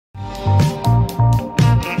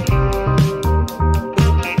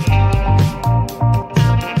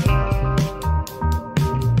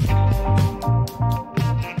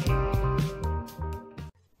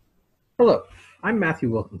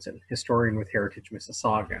Matthew Wilkinson, historian with Heritage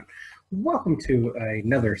Mississauga. Welcome to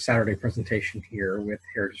another Saturday presentation here with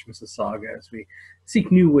Heritage Mississauga as we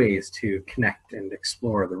seek new ways to connect and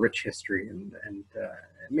explore the rich history and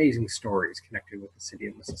amazing stories connected with the city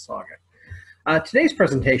of Mississauga. Today's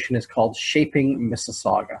presentation is called Shaping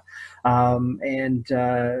Mississauga.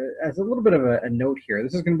 As a little bit of a note here,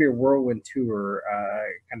 this is going to be a whirlwind tour,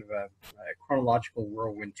 kind of a chronological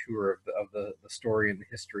whirlwind tour of the story and the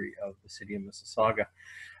history of the city of Mississauga.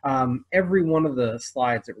 Every one of the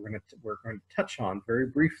slides that we're going to touch on very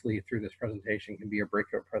briefly through this presentation can be a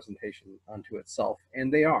breakout presentation unto itself,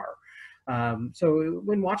 and they are. So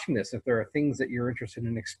when watching this, if there are things that you're interested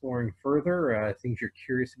in exploring further, things you're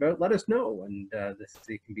curious about, let us know, and this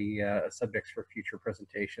can be subjects for future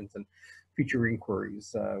presentations and future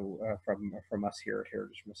inquiries from us here at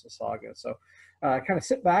Heritage Mississauga. So kind of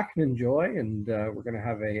sit back and enjoy, and we're going to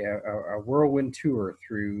have a whirlwind tour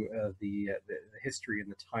through the history and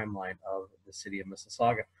the timeline of the city of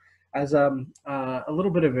Mississauga. As a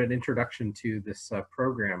little bit of an introduction to this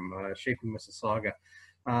program, Shaping Mississauga.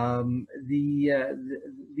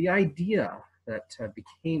 The idea that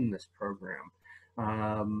became this program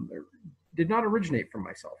did not originate from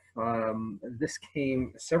myself. This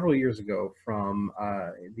came several years ago from,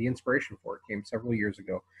 the inspiration for it came several years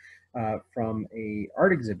ago from an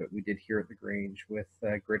art exhibit we did here at the Grange with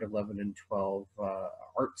grade 11 and 12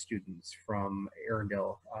 art students from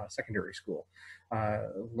Arundel Secondary School,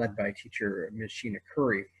 led by teacher Ms. Sheena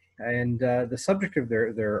Curry. And the subject of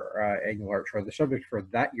their annual art show, the subject for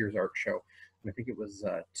that year's art show, and I think it was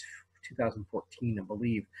 2014, I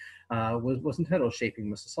believe, was entitled Shaping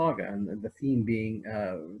Mississauga, and the theme being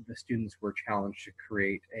the students were challenged to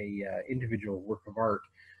create a individual work of art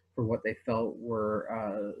for what they felt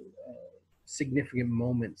were significant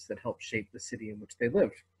moments that helped shape the city in which they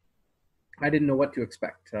lived. I didn't know what to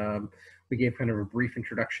expect. We gave kind of a brief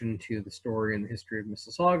introduction to the story and the history of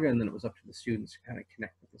Mississauga, and then it was up to the students to kind of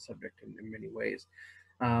connect with the subject in many ways.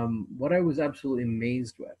 What I was absolutely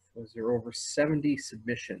amazed with was there were over 70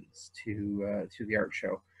 submissions to the art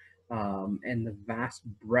show, and the vast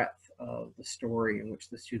breadth of the story in which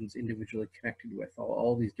the students individually connected with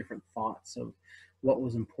all these different thoughts of what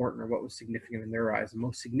was important or what was significant in their eyes, the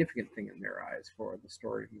most significant thing in their eyes for the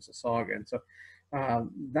story of Mississauga. And so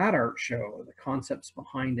that art show, the concepts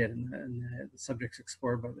behind it and the subjects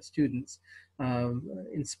explored by the students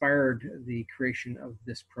inspired the creation of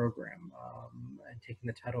this program, and taking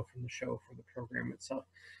the title from the show for the program itself.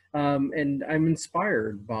 And I'm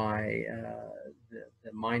inspired by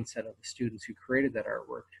the mindset of the students who created that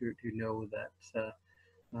artwork to know that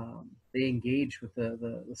they engage with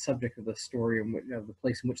the subject of the story and of the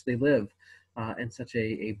place in which they live in such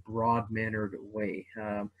a broad-mannered way.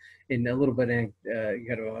 In a little bit, you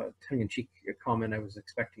got a tongue-in-cheek comment. I was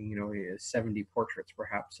expecting, 70 portraits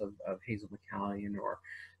perhaps of Hazel McCallion or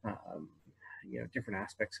different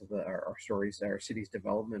aspects of our stories, our city's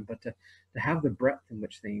development, but to have the breadth in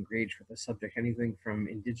which they engage with the subject, anything from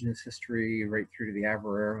Indigenous history right through to the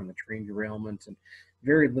Averroes and the train derailment, and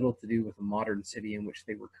very little to do with the modern city in which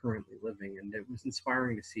they were currently living. And it was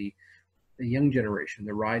inspiring to see the young generation,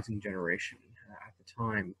 the rising generation at the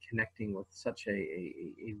time, connecting with such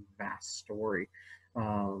a vast story,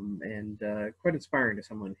 and quite inspiring to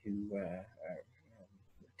someone who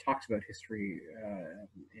talks about history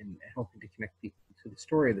and helping to connect people to the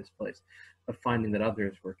story of this place, but finding that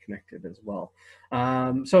others were connected as well.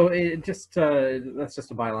 So it just that's just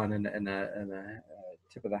a byline and a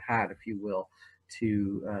tip of the hat, if you will,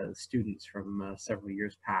 to students from several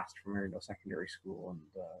years past from Arundel Secondary School, and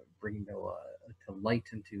bringing to light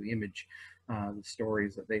and to image the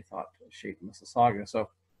stories that they thought shaped Mississauga. So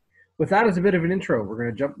with that as a bit of an intro, we're going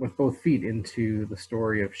to jump with both feet into the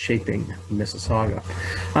story of shaping Mississauga.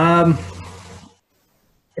 A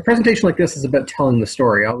presentation like this is about telling the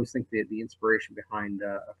story. I always think the inspiration behind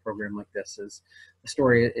a program like this is the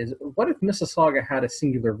story is, what if Mississauga had a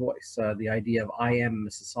singular voice? The idea of I am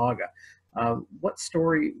Mississauga. What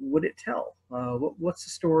story would it tell? What's the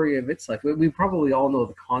story of its life? We probably all know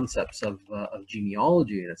the concepts of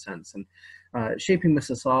genealogy in a sense, and Shaping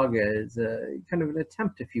Mississauga is kind of an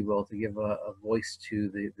attempt, if you will, to give a voice to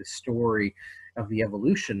the story of the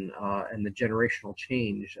evolution and the generational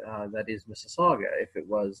change that is Mississauga, if it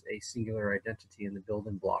was a singular identity in the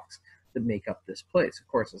building blocks that make up this place. Of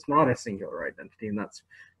course, it's not a singular identity, and that's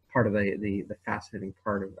part of the fascinating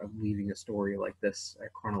part of weaving a story like this,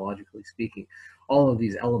 chronologically speaking. all of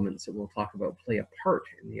these elements that we'll talk about play a part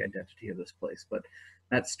in the identity of this place. But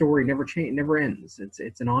that story never ends.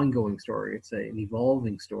 It's an ongoing story. It's an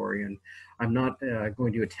evolving story, and I'm not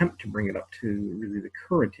going to attempt to bring it up to really the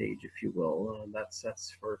current age, if you will.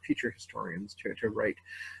 That's for future historians to write.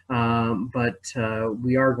 But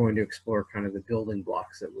we are going to explore kind of the building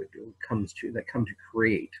blocks that come to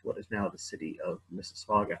create what is now the city of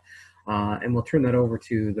Mississauga. And we'll turn that over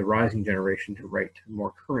to the rising generation to write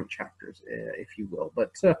more current chapters, if you will.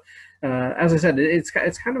 But as I said, it's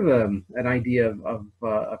kind of an idea of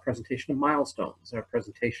a presentation of milestones, a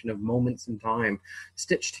presentation of moments in time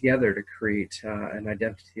stitched together to create an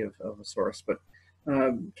identity of a source. But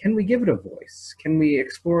can we give it a voice? Can we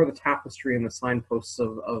explore the tapestry and the signposts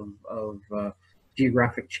of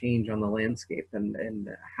geographic change on the landscape, and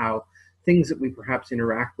how things that we perhaps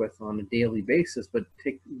interact with on a daily basis but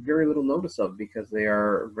take very little notice of because they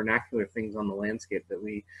are vernacular things on the landscape that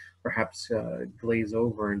we perhaps glaze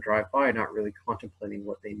over and drive by, not really contemplating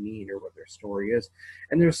what they mean or what their story is.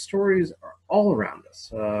 And there's stories all around us.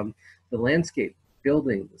 The landscape,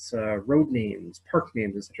 buildings, road names, park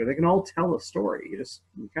names, etc. They can all tell a story.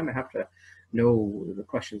 You kind of have to know the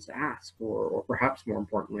questions to ask, or perhaps more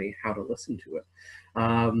importantly, how to listen to it.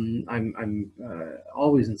 I'm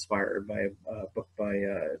always inspired by a book by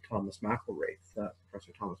Thomas McElwraith,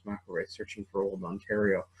 Professor Thomas McElwraith, Searching for Old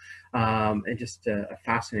Ontario, and just a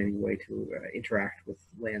fascinating way to interact with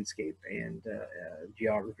landscape and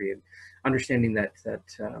geography, and understanding that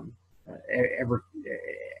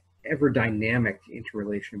ever dynamic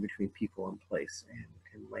interrelation between people and place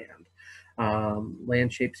and land.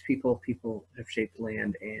 Land shapes people, people have shaped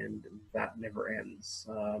land, and that never ends.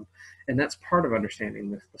 And that's part of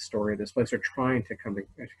understanding the story of this place, or trying to come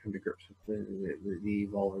to grips with the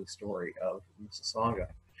evolving story of Mississauga.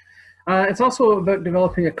 It's also about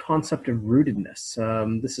developing a concept of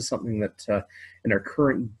rootedness. This is something that in our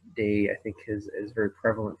current day, I think, is very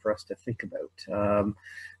prevalent for us to think about.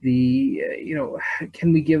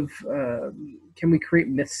 Can we create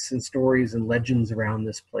myths and stories and legends around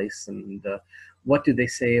this place, and what do they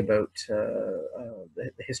say about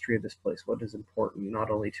the history of this place? What is important not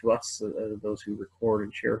only to us, those who record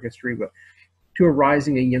and share history, but to a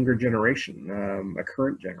rising and younger generation, a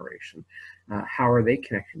current generation? How are they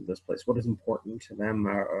connecting to this place? What is important to them?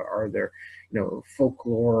 Are there,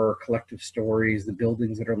 folklore, collective stories, the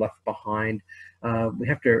buildings that are left behind? We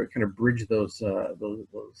have to kind of bridge those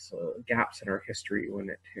gaps in our history when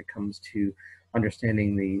it comes to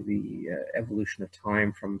understanding the evolution of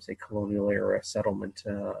time from, say, colonial era settlement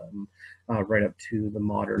right up to the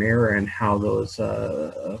modern era, and how those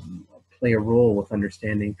play a role with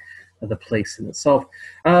understanding the place in itself.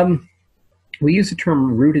 We use the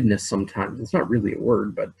term rootedness sometimes. It's not really a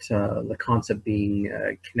word, but the concept being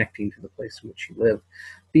connecting to the place in which you live,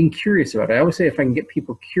 being curious about it. I always say if I can get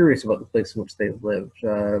people curious about the place in which they've lived,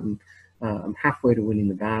 I'm halfway to winning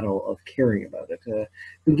the battle of caring about it. If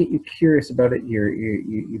we get you curious about it,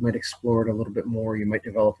 you might explore it a little bit more. You might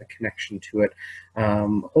develop a connection to it.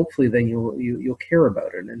 Hopefully, then you'll care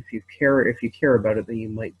about it. And if you care about it, then you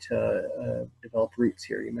might develop roots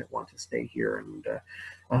here. You might want to stay here, and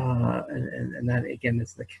that again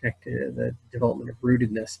is the development of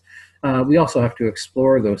rootedness. We also have to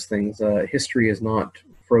explore those things. History is not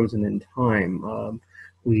frozen in time.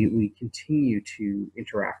 We continue to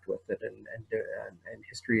interact with it, and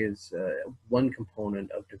history is one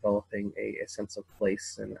component of developing a sense of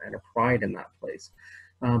place and a pride in that place.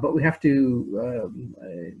 But we have to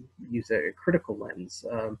use a critical lens.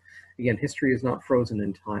 Again, history is not frozen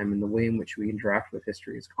in time, and the way in which we interact with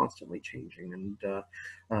history is constantly changing,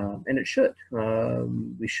 and it should.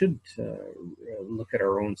 We should look at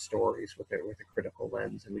our own stories with a critical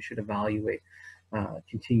lens, and we should evaluate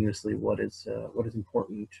continuously what is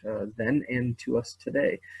important then and to us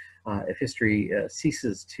today. If history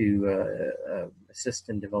ceases to assist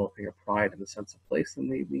in developing a pride and a sense of place, then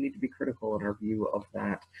we need to be critical in our view of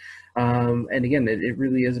that. And again, it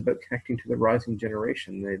really is about connecting to the rising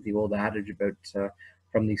generation. The old adage about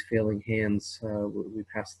from these failing hands, we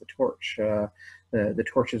pass the torch. The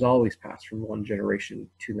torch is always passed from one generation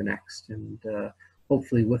to the next, and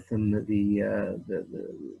hopefully with them the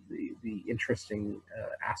interesting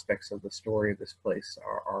aspects of the story of this place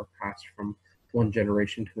are passed from one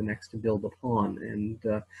generation to the next to build upon, and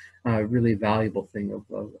a really valuable thing of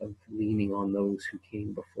leaning on those who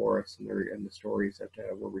came before us and the stories that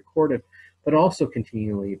were recorded, but also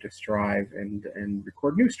continually to strive and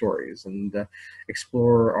record new stories and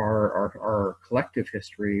explore our collective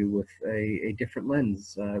history with a different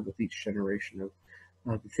lens with each generation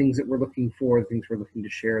the things that we're looking for, the things we're looking to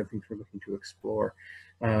share, the things we're looking to explore.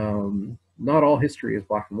 Not all history is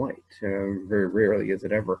black and white. Very rarely is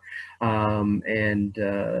it ever. I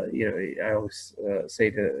always say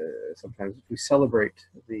to sometimes if we celebrate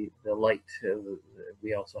the light,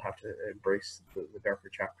 we also have to embrace the darker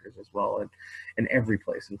chapters as well. And every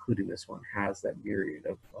place, including this one, has that myriad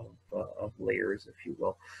of layers, if you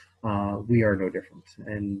will. We are no different,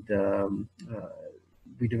 and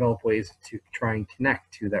we develop ways to try and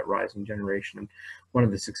connect to that rising generation. And one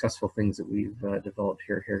of the successful things that we've developed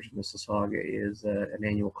here at Heritage Mississauga is an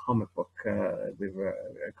annual comic book we've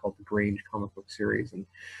called the Grange Comic Book Series, and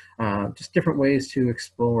just different ways to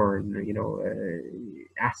explore and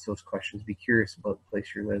ask those questions, be curious about the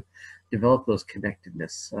place you live, develop those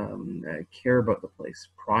connectedness, care about the place,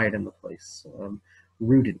 pride in the place.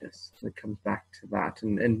 Rootedness that comes back to that,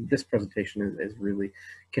 and this presentation is really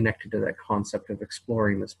connected to that concept of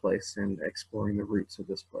exploring this place and exploring the roots of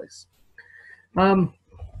this place.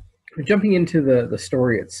 Jumping into the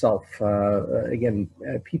story itself, again,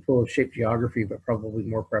 people have shaped geography, but probably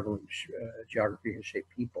more prevalent, geography has shaped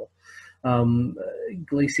people.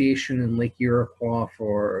 Glaciation in Lake Iroquois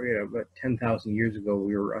for about 10,000 years ago,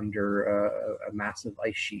 we were under a massive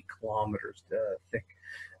ice sheet, kilometers thick,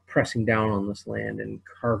 pressing down on this land and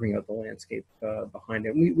carving out the landscape behind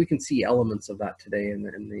it. We can see elements of that today in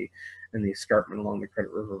the escarpment along the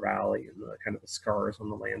Credit River Valley and the kind of the scars on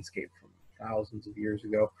the landscape from thousands of years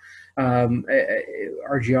ago.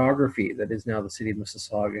 Our geography that is now the city of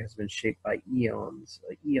Mississauga has been shaped by eons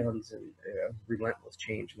and relentless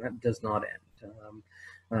change, and that does not end.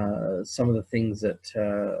 Some of the things that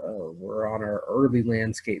were on our early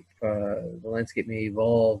landscape, the landscape may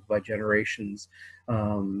evolve by generations,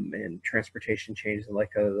 and transportation changes.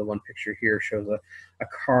 Like the one picture here shows a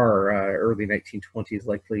car, early 1920s,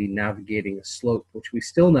 likely navigating a slope, which we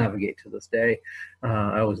still navigate to this day.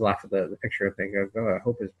 I always laugh at the picture and think, oh, I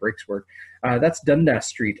hope his brakes work. That's Dundas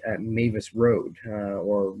Street at Mavis Road,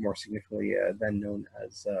 or more significantly then known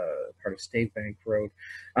as part of Stavebank Road,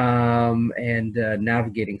 and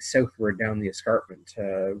navigating southward down the escarpment,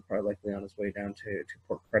 probably likely on his way down to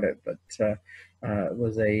Port Credit, but it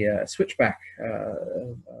was a switchback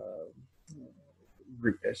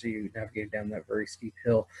route as you navigated down that very steep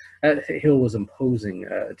hill. That hill was imposing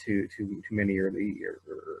to many early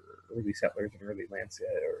settlers and early lands,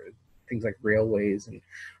 things like railways and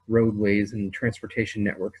roadways and transportation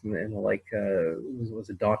networks and the like. Was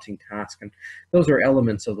a daunting task, and those are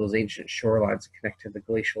elements of those ancient shorelines that connect to the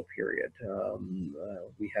glacial period.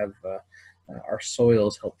 We have our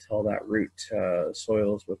soils help tell that route,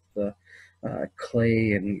 soils with the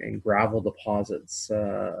clay and gravel deposits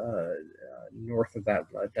north of that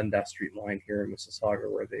Dundas Street line here in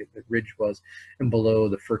Mississauga, where the ridge was, and below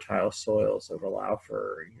the fertile soils that allow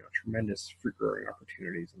for tremendous fruit growing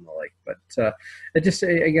opportunities and the like. But it just,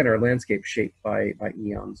 again, our landscape shaped by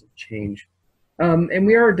eons of change. And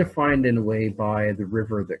we are defined in a way by the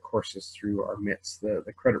river that courses through our midst.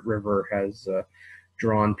 The Credit River has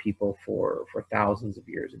drawn people for thousands of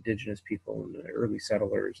years, indigenous people and early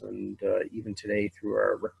settlers, and even today through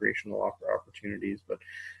our recreational opportunities. But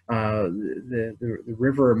the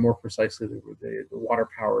river, more precisely the water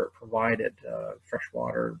power it provided,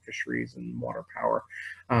 freshwater fisheries and water power,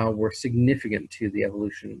 were significant to the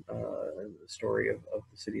evolution story of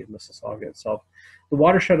the city of Mississauga itself. The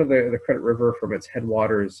watershed of the Credit River, from its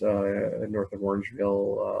headwaters north of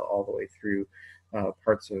Orangeville all the way through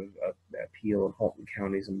parts of Peel and Halton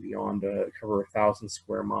counties and beyond, cover 1,000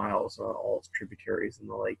 square miles, all its tributaries and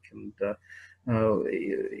the like. And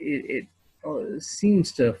it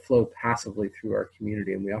seems to flow passively through our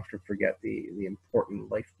community, and we often forget the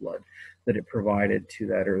important lifeblood that it provided to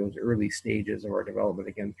those early stages of our development,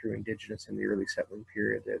 again through Indigenous and the early settling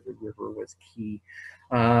period. The river was key.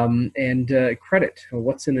 Credit,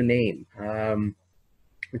 what's in a name?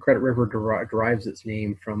 The Credit River derives its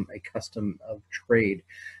name from a custom of trade.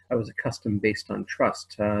 That was a custom based on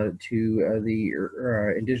trust. To the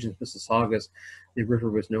Indigenous Mississaugas, the river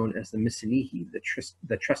was known as the Matinee,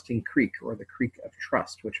 the trusting creek, or the creek of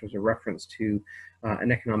trust, which was a reference to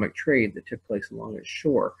an economic trade that took place along its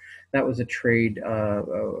shore. That was a trade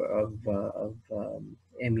of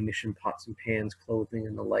ammunition, pots and pans, clothing,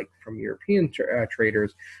 and the like from European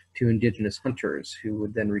traders to Indigenous hunters, who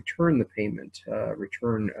would then return the payment,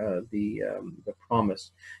 return the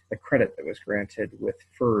promise, the credit that was granted with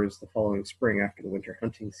furs the following spring after the winter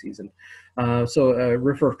hunting season. So a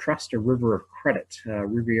river of trust, a river of credit,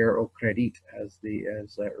 Rivière au Crédit, as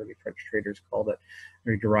early French traders called it,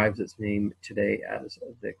 derives its name today as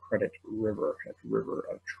the Credit River, a river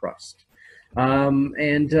of trust.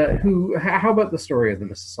 How about the story of the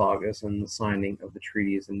Mississaugas and the signing of the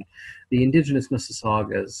treaties? And the indigenous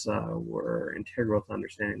Mississaugas were integral to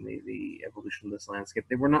understanding the evolution of this landscape.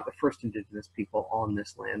 They were not the first indigenous people on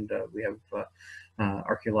this land. We have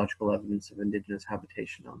archaeological evidence of indigenous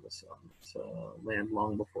habitation on this land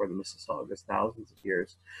long before the Mississaugas, thousands of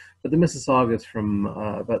years. But the Mississaugas from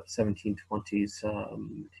about the 1720s,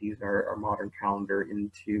 to use our modern calendar,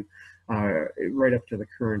 into right up to the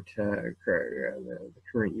current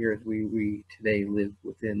years, we today live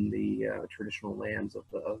within the traditional lands of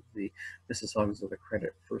the Mississaugas of the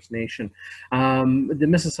Credit First Nation. The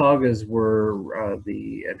Mississaugas were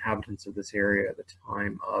the inhabitants of this area at the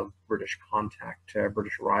time of British contact,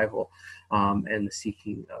 British arrival, and the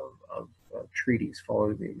seeking of treaties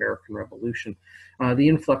following the American Revolution. The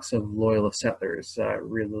influx of loyalist settlers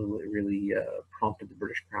really prompted the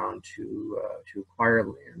British Crown to acquire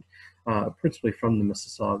land, principally from the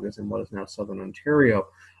Mississaugas in what is now southern Ontario,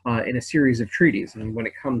 in a series of treaties. And when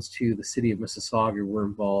it comes to the city of Mississauga, we're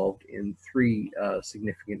involved in three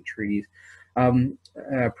significant treaties.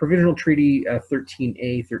 Provisional Treaty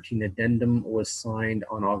 13A, 13 Addendum, was signed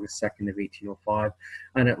on August 2nd of 1805,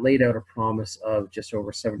 and it laid out a promise of just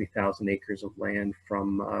over 70,000 acres of land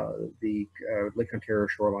from the Lake Ontario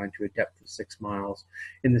shoreline to a depth of 6 miles.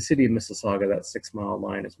 In the city of Mississauga, that 6-mile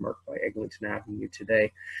line is marked by Eglinton Avenue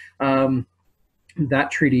today.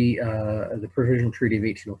 That treaty, the Provisional Treaty of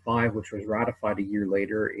 1805, which was ratified a year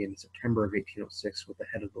later in September of 1806 with the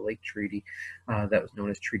Head of the Lake Treaty, that was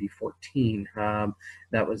known as Treaty 14.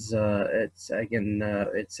 That was, it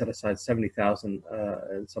set aside 70,000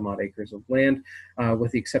 and some odd acres of land,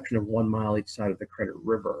 with the exception of 1 mile each side of the Credit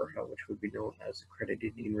River, which would be known as the Credit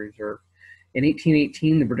Indian Reserve. In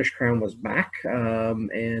 1818, the British Crown was back,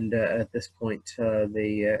 and at this point,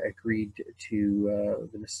 they agreed to,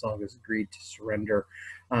 the Mississaugas agreed to surrender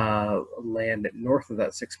land north of that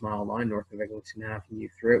 6-mile line, north of Eglinton Avenue,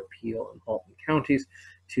 throughout Peel and Halton counties,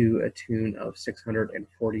 to a tune of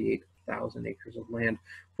 648,000 acres of land,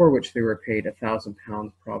 for which they were paid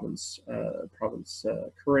 £1,000 province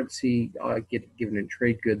currency, given in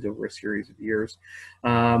trade goods over a series of years.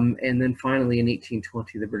 And then finally, in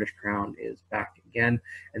 1820, the British Crown is back again,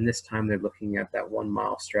 and this time they're looking at that 1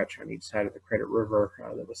 mile stretch on each side of the Credit River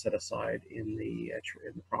that was set aside in the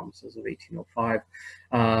promises of 1805,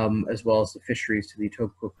 as well as the fisheries to the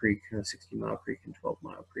Etobicoke Creek, 60-mile creek and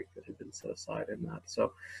 12-mile creek that had been set aside in that.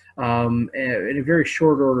 So in a very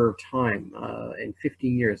short order of time, in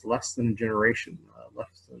 15 years, less than a generation,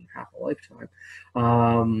 less than half a lifetime,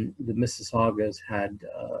 the Mississaugas had,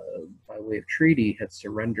 by way of treaty, had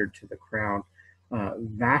surrendered to the Crown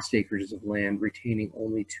vast acres of land, retaining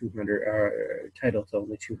only 200 title to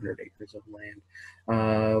only 200 acres of land.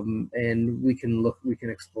 And we can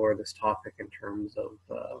explore this topic in terms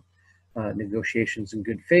of negotiations in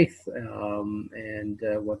good faith, and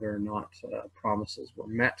whether or not promises were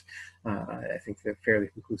met. I think they're fairly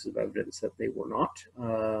conclusive evidence that they were not,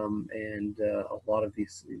 and a lot of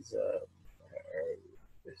these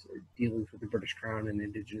dealings with the British Crown and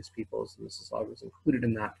Indigenous peoples, and Mississauga is included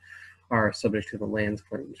in that, are subject to the lands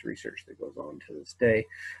claims research that goes on to this day.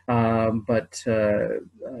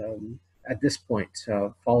 At this point,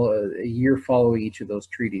 a year following each of those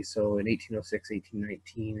treaties, so in 1806,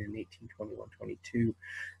 1819, and 1821-22,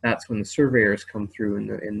 that's when the surveyors come through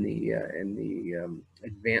in the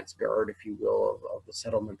advance guard, if you will, of the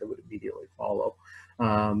settlement that would immediately follow.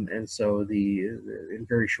 And so in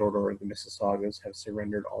very short order, the Mississaugas have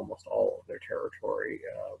surrendered almost all of their territory.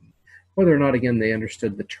 Whether or not, again, they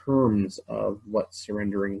understood the terms of what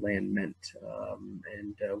surrendering land meant,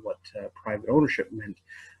 and what private ownership meant,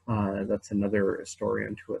 that's another story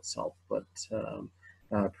unto itself. But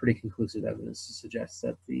pretty conclusive evidence to suggest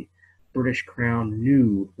that the British Crown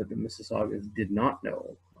knew that the Mississaugas did not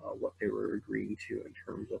know what they were agreeing to in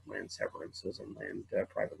terms of land severances and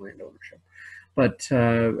private land ownership. But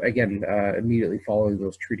again, immediately following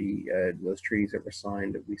those treaties that were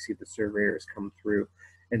signed, we see the surveyors come through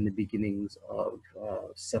and the beginnings of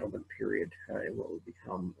settlement period in what would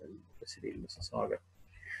become the city of Mississauga.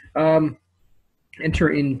 Enter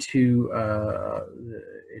into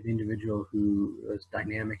an individual who is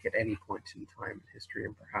dynamic at any point in time in history,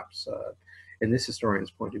 and perhaps, in this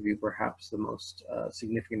historian's point of view, perhaps the most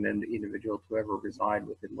significant individual to ever reside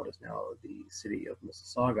within what is now the city of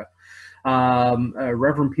Mississauga.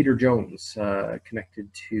 Reverend Peter Jones, connected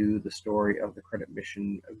to the story of the Credit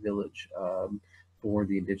Mission Village for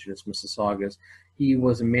the Indigenous Mississaugas. He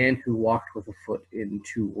was a man who walked with a foot in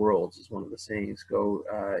two worlds, as one of the sayings go.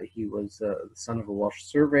 He was the son of a Welsh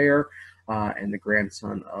surveyor and the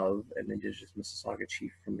grandson of an Indigenous Mississauga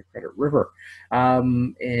chief from the Credit River.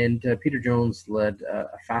 Peter Jones led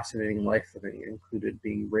a fascinating life that included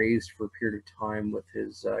being raised for a period of time with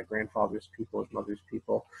his grandfather's people, his mother's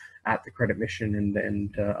people, at the Credit Mission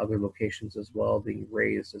and other locations as well, being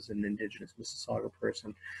raised as an Indigenous Mississauga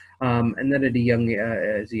person. And then as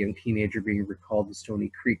a young teenager, being recalled to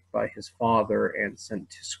Stony Creek by his father and sent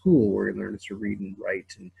to school where he learned to read and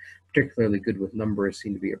write, and particularly good with numbers,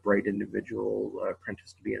 seemed to be a bright individual,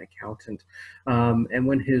 apprenticed to be an accountant. And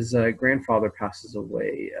when his grandfather passes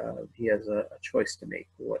away, he has a choice to make.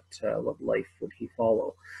 What life would he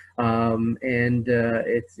follow?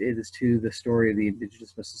 It is to the story of the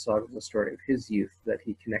Indigenous Mississauga, the story of his youth, that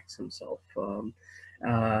he connects himself.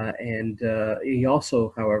 He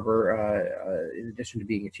also, however, in addition to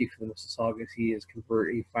being a chief of the Mississaugas, he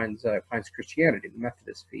finds Christianity, the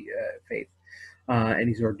Methodist faith. And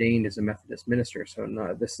he's ordained as a Methodist minister. So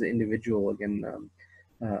this individual, again,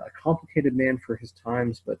 a complicated man for his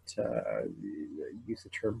times, but use the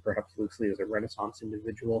term perhaps loosely as a Renaissance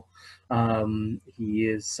individual. He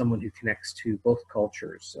is someone who connects to both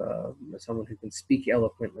cultures, someone who can speak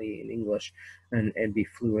eloquently in English and be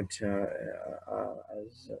fluent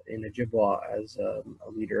in Ojibwa as a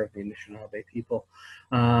leader of the Anishinaabe people.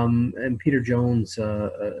 And Peter Jones,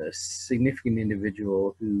 a significant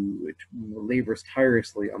individual who labors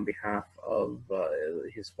tirelessly on behalf of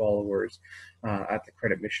his followers at the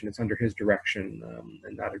Credit Mission. It's under his direction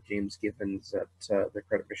and that of James Gibbons at the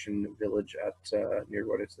Credit Mission village at near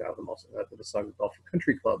what is now the Mississauga Golf and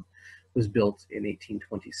Country Club was built in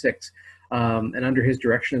 1826. And under his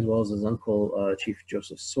direction, as well as his uncle, Chief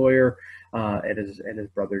Joseph Sawyer, and his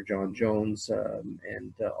brother John Jones,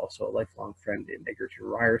 and also a lifelong friend in Egerton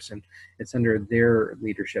Ryerson, it's under their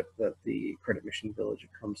leadership that the Credit Mission village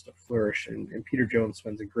comes to flourish. And Peter Jones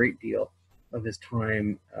spends a great deal of his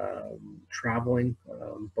time traveling,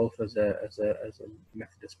 both as a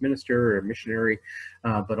Methodist minister or missionary,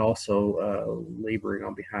 but also laboring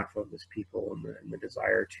on behalf of his people and the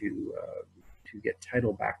desire to get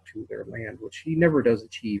title back to their land, which he never does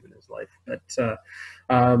achieve in his life. But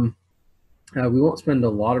we won't spend a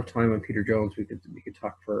lot of time on Peter Jones. We could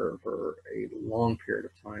talk for a long period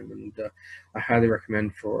of time, and I highly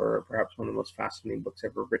recommend for perhaps one of the most fascinating books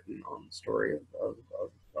ever written on the story of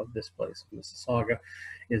this place, Mississauga,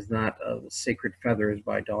 is that of Sacred Feathers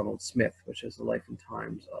by Donald Smith, which is the life and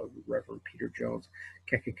times of Reverend Peter Jones,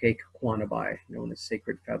 Kekeke Kwanabai, known as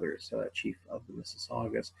Sacred Feathers, chief of the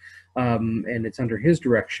Mississaugas. And it's under his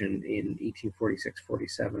direction in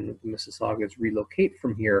 1846-47 that the Mississaugas relocate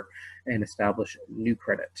from here and establish New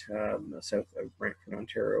Credit, south of Brantford,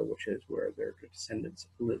 Ontario, which is where their descendants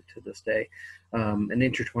live to this day. An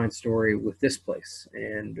intertwined story with this place,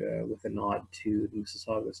 and with a nod to the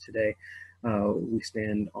Mississaugas today. We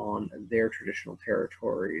stand on their traditional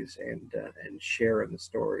territories and share in the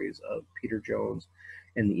stories of Peter Jones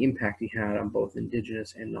and the impact he had on both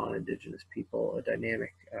Indigenous and non-Indigenous people, a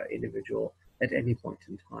dynamic individual at any point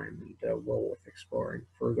in time, and well worth exploring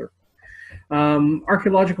further.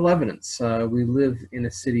 Archaeological evidence. We live in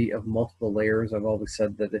a city of multiple layers. I've always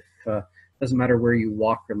said that if doesn't matter where you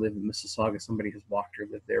walk or live in Mississauga, somebody has walked or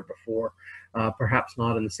lived there before. Perhaps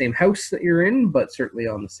not in the same house that you're in, but certainly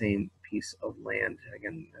on the same piece of land.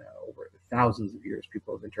 Again, over thousands of years,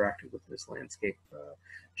 people have interacted with this landscape,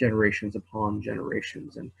 generations upon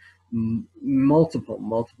generations, and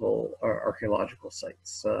multiple archaeological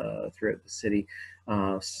sites throughout the city,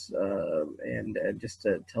 and just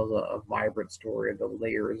tells a vibrant story of the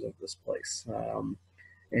layers of this place.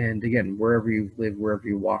 And again, wherever you've lived, wherever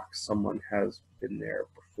you walk, someone has been there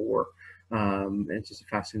before. And it's just a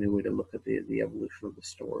fascinating way to look at the evolution of the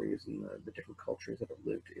stories and the different cultures that have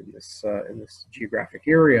lived in this geographic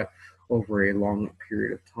area over a long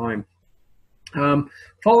period of time.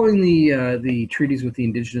 Following the treaties with the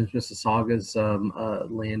Indigenous Mississaugas,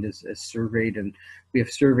 land is surveyed, and we have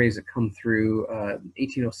surveys that come through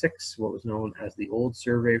 1806, what was known as the Old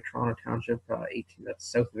Survey of Toronto Township, that's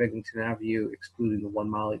south of Eglinton Avenue, excluding the 1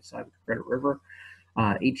 mile each side of the Credit River.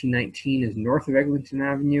 1819 is north of Eglinton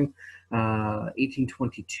Avenue.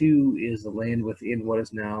 1822 is the land within what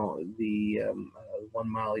is now the 1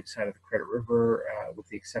 mile each side of the Credit River, with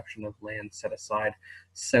the exception of land set aside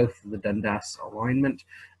south of the Dundas alignment.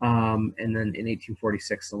 And then in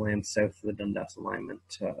 1846, the land south of the Dundas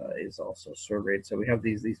alignment is also surveyed. So we have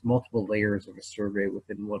these multiple layers of a survey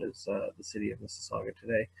within what is the city of Mississauga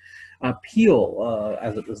today. Peel,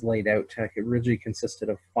 as it was laid out, originally consisted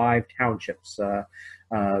of 5 townships.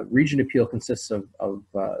 Region of Peel consists of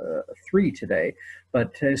 3 today,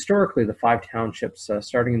 but historically the 5 townships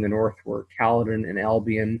starting in the north were Caledon and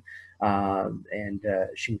Albion, and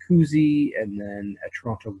Shinkuzi, and then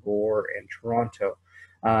Toronto Gore and Toronto.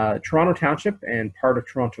 Toronto Township and part of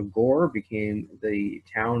Toronto Gore became the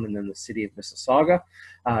town and then the city of Mississauga.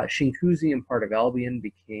 Shinkuzi and part of Albion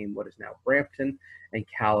became what is now Brampton, and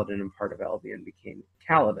Caledon and part of Albion became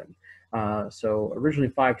Caledon. So originally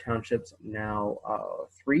 5 townships, now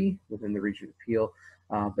 3 within the region of Peel,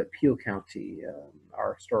 but Peel County,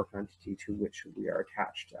 our historical entity to which we are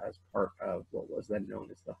attached as part of what was then known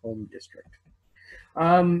as the Home District.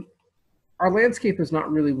 Our landscape is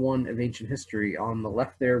not really one of ancient history. On the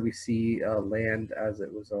left there, we see land as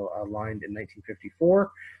it was aligned in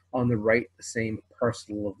 1954. On the right, the same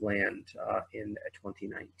parcel of land in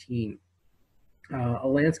 2019. A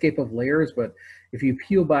landscape of layers, but if you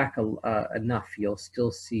peel back enough, you'll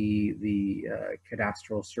still see the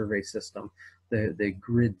cadastral survey system, the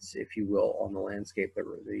grids, if you will, on the landscape,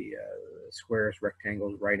 the squares,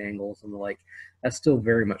 rectangles, right angles, and the like. That's still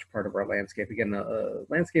very much part of our landscape. Again, a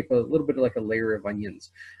landscape a little bit like a layer of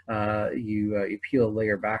onions. You peel a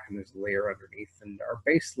layer back, and there's a layer underneath, and our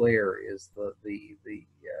base layer is the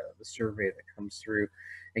survey that comes through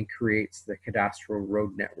and creates the cadastral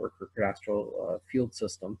road network or cadastral field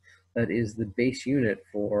system that is the base unit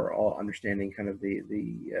for all understanding kind of the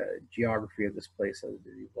geography of this place as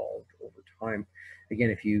it evolved over time. Again,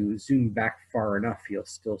 if you zoom back far enough, you'll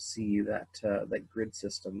still see that that grid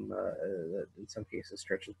system that in some cases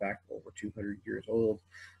stretches back over 200 years old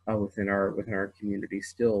within our community,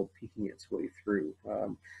 still peeking its way through.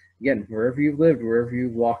 Again, wherever you've lived, wherever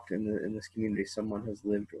you've walked in this community, someone has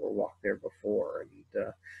lived or walked there before, and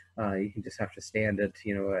you can just have to stand at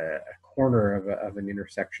a corner of an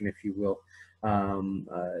intersection, if you will.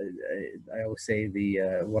 I always say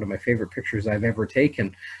one of my favorite pictures I've ever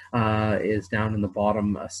taken is down in the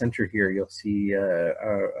bottom center here. You'll see a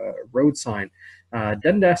road sign,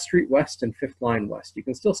 Dundas Street West and 5th Line West. You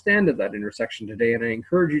can still stand at that intersection today, and I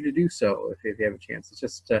encourage you to do so if you have a chance. It's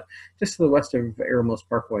just to the west of Eremos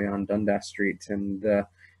Parkway on Dundas Street, and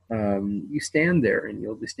you stand there, and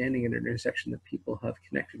you'll be standing at an intersection that people have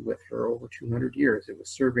connected with for over 200 years. It was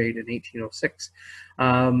surveyed in 1806.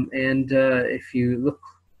 If you look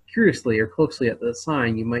curiously or closely at the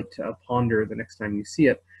sign, you might ponder the next time you see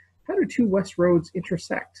it, how do 2 west roads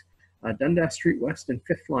intersect? Dundas Street West and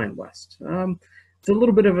 5th Line West. It's a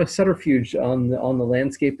little bit of a subterfuge on the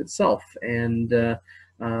landscape itself, and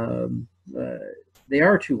they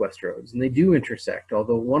are 2 west roads, and they do intersect,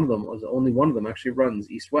 although only one of them actually runs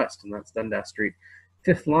east-west, and that's Dundas Street.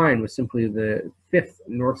 5th Line was simply the 5th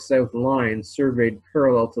north-south line surveyed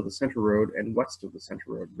parallel to the center road and west of the center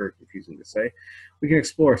road. Very confusing to say. We can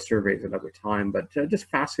explore surveys another time, but just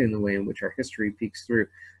fascinating the way in which our history peeks through.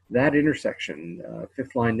 That intersection,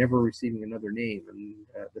 5th Line never receiving another name, and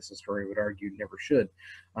this historian would argue never should.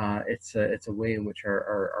 It's a way in which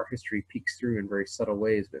our history peeks through in very subtle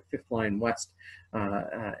ways. But 5th Line West,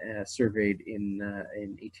 surveyed in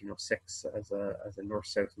 1806 as a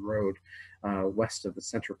north-south road west of the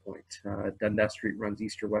center point. Dundas Street runs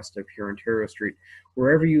east or west of Pure Ontario Street.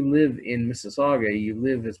 Wherever you live in Mississauga, you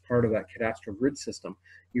live as part of that cadastral grid system.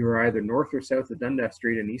 You were either north or south of Dundas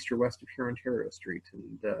Street and east or west of Pure Ontario Street,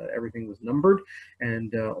 and everything was numbered,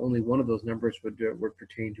 and only one of those numbers would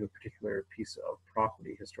pertain to a particular piece of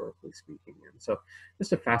property, historically speaking. And so,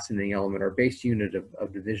 just a fascinating element. Our base unit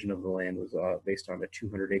of division of the land was based on a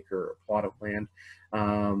 200-acre plot of land,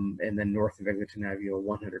 and then north of Eglinton Avenue, a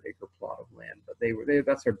 100-acre plot of land. But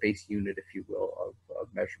that's our base unit, if you will, of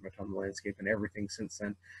measurement on the landscape, and everything since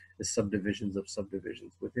then is subdivisions of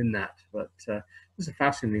subdivisions within that. But it's a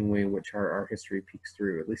fascinating way in which our history peeks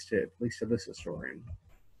through, at least to this historian.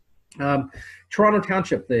 Toronto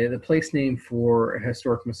Township, the place name for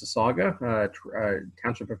historic Mississauga,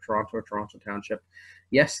 Township of Toronto, Toronto Township.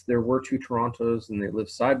 Yes, there were 2 Torontos, and they lived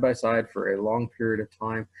side by side for a long period of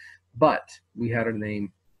time, but we had a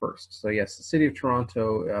name first. So yes, the city of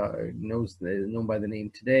Toronto, known by the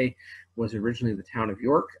name today, was originally the town of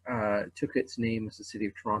York. Took its name as the city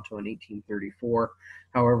of Toronto in 1834.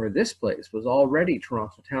 However, this place was already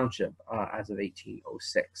Toronto Township as of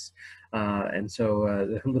 1806. And so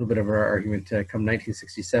a little bit of our argument come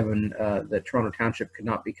 1967 that Toronto Township could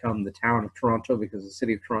not become the town of Toronto because the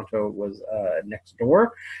city of Toronto was next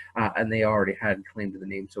door, and they already had claim to the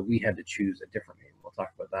name, so we had to choose a different name. We'll we'll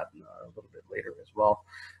talk about that in a little bit later as well.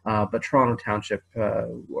 But Toronto Township,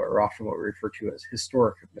 or often what we refer to as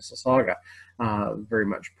historic Mississauga, very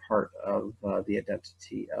much part of the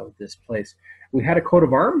identity of this place. We had a coat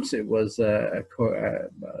of arms. It was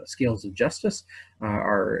scales of justice.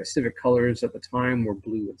 Our civic colors at the time were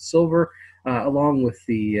blue and silver, along with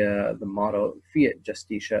the motto "Fiat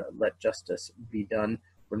Justitia," let justice be done.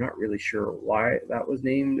 We're not really sure why that was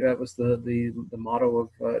named. That was the motto of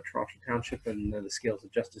Toronto Township, and the scales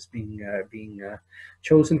of justice being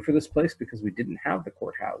chosen for this place because we didn't have the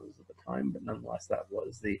courthouses at the time. But nonetheless, that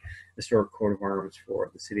was the historic coat of arms for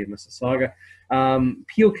the city of Mississauga.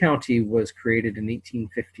 Peel County was created in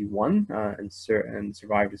 1851 and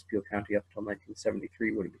survived as Peel County up until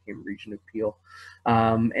 1973 when it became Region of Peel.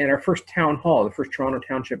 And our first town hall, the first Toronto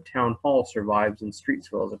Township Town Hall, survives in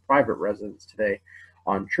Streetsville as a private residence today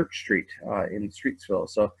on Church Street in Streetsville.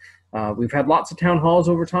 So we've had lots of town halls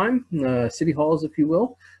over time, city halls, if you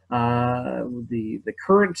will. The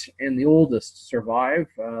current and the oldest survive.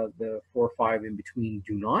 The 4 or 5 in between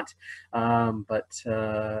do not. But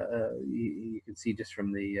you can see just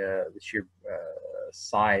from the sheer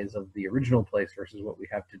size of the original place versus what we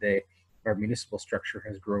have today, our municipal structure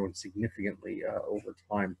has grown significantly over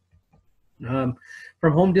time.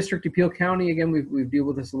 From home district to Peel County, again, we've dealt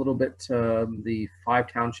with this a little bit. The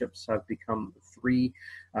 5 townships have become 3.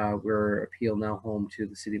 We're Peel now home to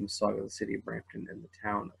the city of Mississauga, the city of Brampton, and the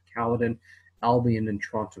town of Caledon. Albion and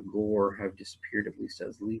Toronto Gore have disappeared, at least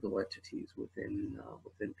as legal entities within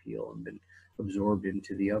Peel, and been absorbed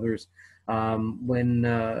into the others. When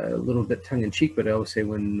a little bit tongue-in-cheek, but I always say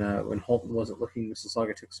when Halton wasn't looking,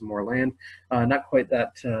 Mississauga took some more land. Not quite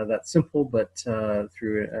that simple, but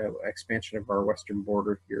through expansion of our western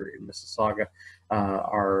border here in Mississauga,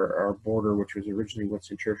 our border, which was originally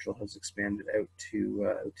Winston Churchill, has expanded out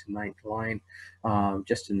to 9th Line,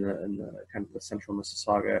 just in the kind of the central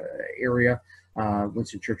Mississauga area.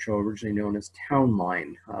 Winston Churchill, originally known as Town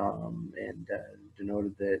Line, and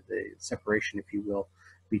denoted the separation, if you will,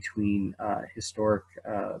 between historic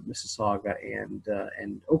Mississauga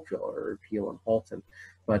and Oakville, or Peel and Halton.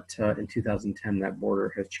 But in 2010, that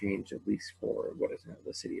border has changed, at least for what is now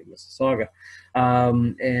the city of Mississauga.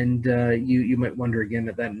 And you might wonder again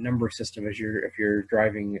at that number system if you're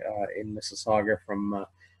driving in Mississauga from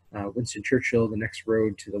Winston Churchill, the next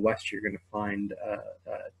road to the west, you're going to find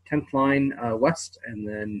 10th Line West, and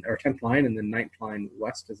then, or 10th Line, and then 9th Line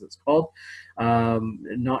West, as it's called.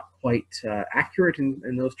 Not quite accurate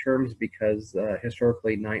in those terms, because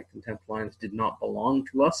historically 9th and 10th Lines did not belong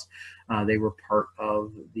to us. They were part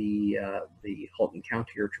of the Halton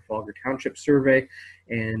County or Trafalgar Township survey,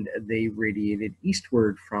 and they radiated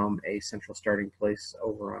eastward from a central starting place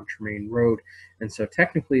over on Tremaine Road. And so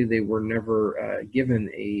technically they were never given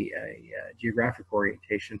a geographic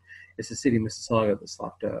orientation. It's the city of Mississauga that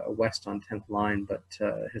slapped a west on 10th Line, but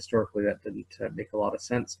historically that didn't make a lot of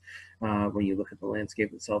sense when you look at the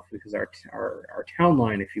landscape itself, because our town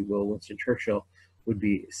line, if you will, Winston Churchill, would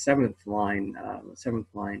be 7th Line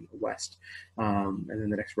West, and then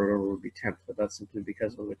the next road over would be 10th, but that's simply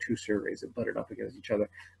because of the 2 surveys that butted up against each other.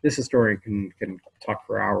 This historian can talk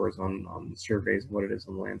for hours on surveys and what it is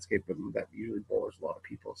on the landscape, but that usually bores a lot of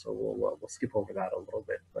people, so we'll skip over that a little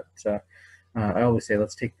bit. But I always say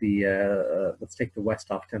let's take the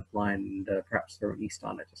west off 10th Line and perhaps throw an east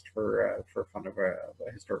on it, just for fun of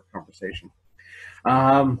a historic conversation.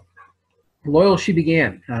 Loyal she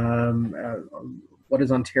began. What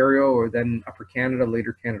is Ontario, or then Upper Canada,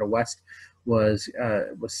 later Canada West, was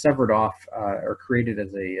severed off or created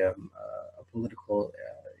as a political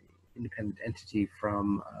independent entity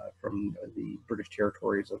from the British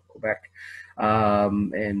territories of Quebec,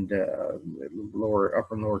 and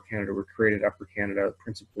Upper and Lower Canada were created. Upper Canada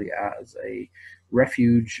principally as a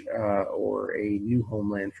refuge or a new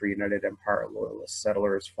homeland for United Empire Loyalist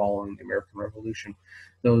settlers following the American Revolution.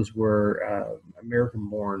 Those were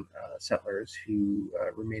American-born settlers who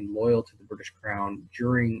remained loyal to the British Crown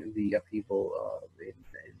during the upheaval in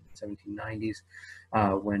the 1790s,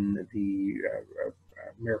 when the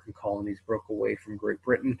American colonies broke away from Great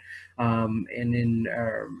Britain, and in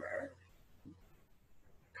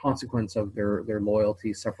consequence of their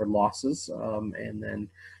loyalty, suffered losses, and then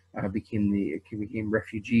became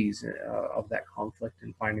refugees of that conflict,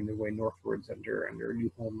 and finding their way northwards under a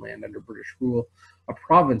new homeland under British rule. A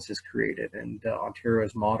province is created, and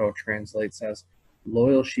Ontario's motto translates as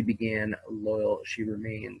 "Loyal she began, loyal she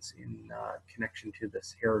remains," in connection to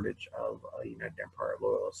this heritage of United Empire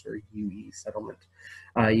Loyalists, or UE settlement.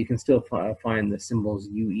 You can still find the symbols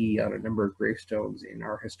UE on a number of gravestones in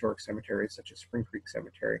our historic cemeteries, such as Spring Creek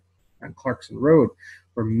Cemetery on Clarkson Road,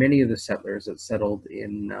 where many of the settlers that settled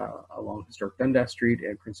in along historic Dundas Street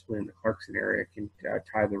and principally in the Clarkson area can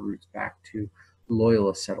tie their roots back to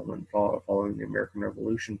Loyalist settlement following the American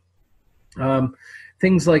Revolution.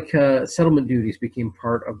 Things like settlement duties became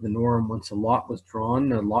part of the norm. Once a lot was drawn,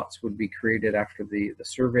 lots would be created after the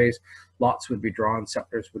surveys. Lots would be drawn,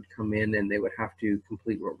 settlers would come in and they would have to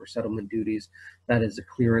complete what were settlement duties. That is a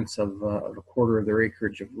clearance of a quarter of their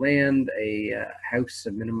acreage of land, a house,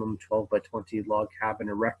 a minimum 12 by 20 log cabin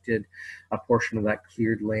erected, a portion of that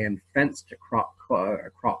cleared land fenced, a crop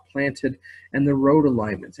planted, and the road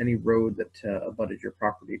alignments, any road that abutted your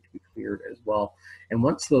property to be cleared as well. And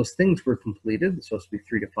once those things were completed, it's supposed to be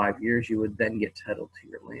 3 to 5 years, you would then get title to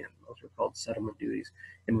your land. Those were called settlement duties.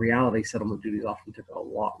 In reality, settlement duties often took a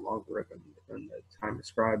lot longer than the time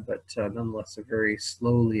described, but nonetheless, very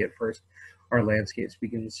slowly at first, our landscapes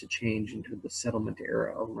begins to change into the settlement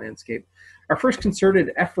era of landscape. Our first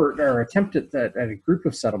concerted effort or attempt at a group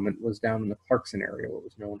of settlement was down in the Clarkson area, what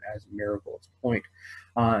was known as Marigold's Point.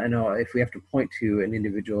 And if we have to point to an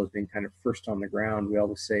individual as being kind of first on the ground, we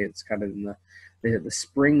always say it's kind of in the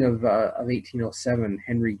spring of 1807,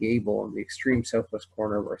 Henry Gable in the extreme southwest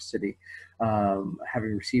corner of our city,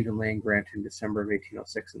 having received a land grant in December of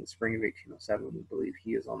 1806, in the spring of 1807, we believe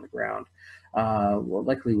he is on the ground, well,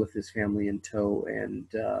 likely with his family in tow, and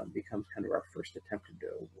becomes kind of our first attempted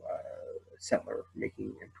settler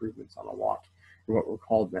making improvements on a lot, or what were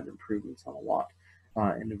called then improvements on a lot,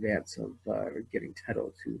 in advance of getting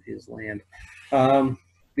title to his land.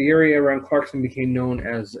 The area around Clarkson became known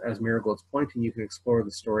as Marigold's Point, and you can explore the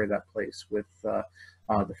story of that place with the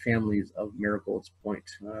families of Marigold's Point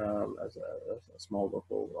as a small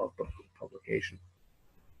local publication.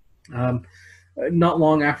 Not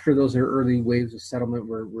long after those are early waves of settlement,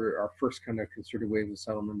 were our first kind of concerted waves of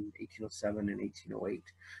settlement in 1807 and 1808.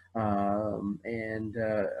 And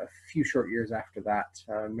a few short years after that,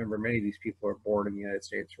 remember, many of these people are born in the United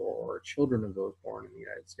States or children of those born in the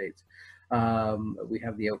United States. We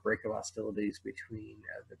have the outbreak of hostilities between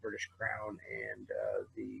the British Crown and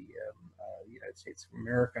the United States of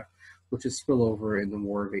America, which is spillover in the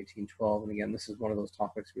War of 1812. And again, this is one of those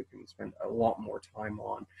topics we can spend a lot more time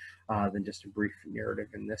on than just a brief narrative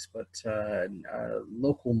in this. But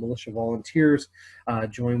local militia volunteers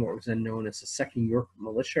joined what was then known as the 2nd York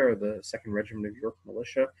Militia, or the 2nd Regiment of York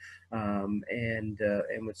Militia, and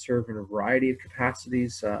would serve in a variety of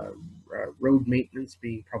capacities, road maintenance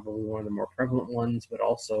being probably one of the more prevalent ones, but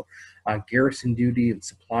also garrison duty and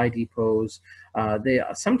supply depots. They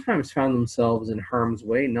sometimes found themselves in harm's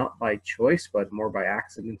way, not by choice, but more by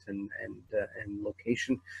accident and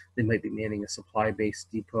location. They might be manning a supply-based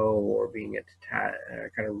depot or being a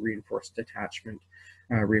kind of reinforcement detachment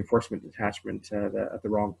at the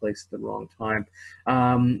wrong place at the wrong time.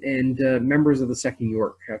 And members of the 2nd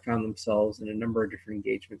York found themselves in a number of different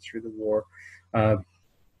engagements through the war.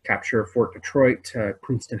 Capture of Fort Detroit,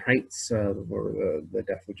 Princeton Heights, where the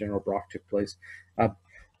death of General Brock took place,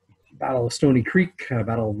 Battle of Stony Creek,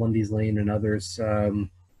 Battle of Lundy's Lane, and others.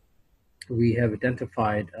 We have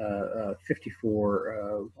identified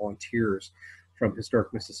 54 volunteers from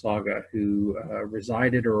historic Mississauga who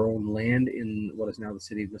resided or owned land in what is now the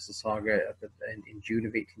city of Mississauga in June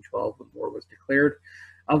of 1812 when war was declared.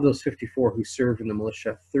 Of those 54 who served in the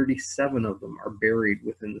militia, 37 of them are buried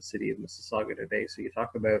within the city of Mississauga today. So you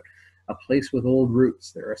talk about a place with old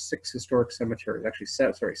roots. There are 6 historic cemeteries, actually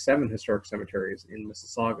 7 historic cemeteries in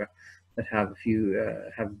Mississauga that have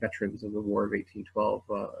have veterans of the War of 1812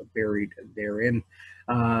 buried therein.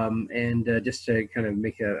 And just to kind of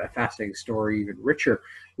make a fascinating story even richer,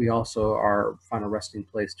 we also are final resting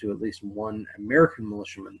place to at least one American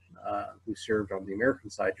militiaman who served on the American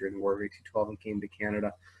side during the War of 1812 and came to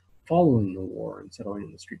Canada following the war and settling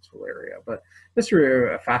in the Streetsville area. But this is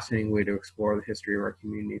a fascinating way to explore the history of our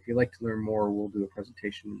community. If you'd like to learn more, we'll do a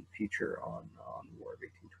presentation in the future on the War of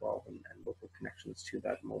 1812 and local connections to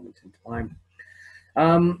that moment in time.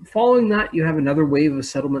 Following that, you have another wave of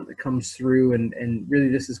settlement that comes through, and really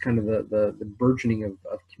this is kind of the burgeoning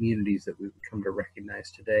of communities that we've come to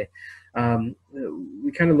recognize today.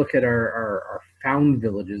 We kind of look at our found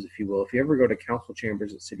villages, if you will. If you ever go to council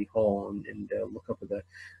chambers at City Hall and look up at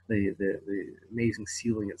the amazing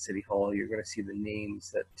ceiling at City Hall, you're going to see the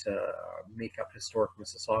names that make up historic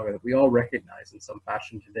Mississauga that we all recognize in some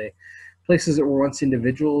fashion today. Places that were once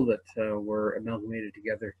individual that were amalgamated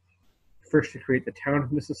together, first to create the town of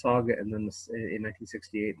Mississauga, and then in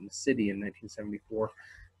 1968, and the city in 1974.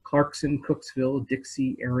 Clarkson, Cooksville,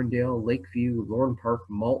 Dixie, Arundel, Lakeview, Lorne Park,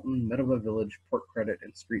 Malton, Meadowville Village, Port Credit,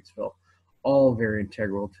 and Streetsville, all very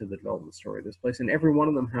integral to the development story of this place. And every one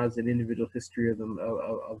of them has an individual history of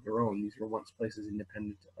their own. These were once places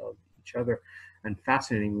independent of each other, and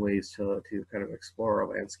fascinating ways to kind of explore our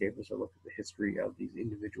landscape as we look at the history of these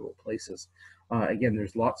individual places. Again,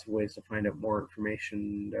 there's lots of ways to find out more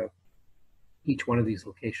information. Each one of these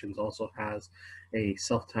locations also has a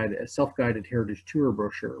self-guided heritage tour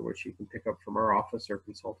brochure, which you can pick up from our office or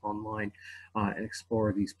consult online and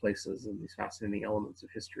explore these places and these fascinating elements of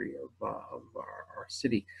history of our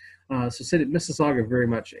city. So Mississauga, very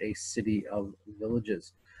much a city of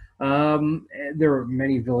villages. There are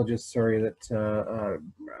many villages, sorry, that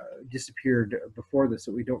disappeared before this,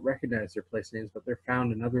 that we don't recognize their place names, but they're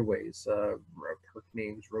found in other ways, park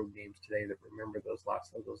names, road names today that remember those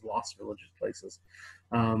lost villages places.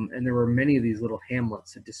 And there were many of these little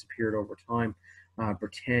hamlets that disappeared over time.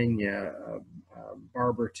 Britannia,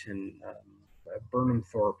 Barberton,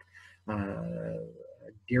 Burnhamthorpe,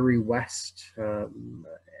 Derry West,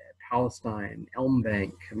 Palestine,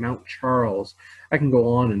 Elmbank, Mount Charles. I can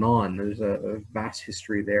go on and on. There's a vast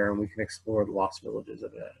history there, and we can explore the lost villages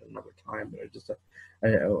at another time. But it's just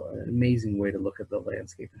an amazing way to look at the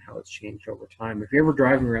landscape and how it's changed over time. If you're ever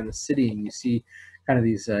driving around the city and you see kind of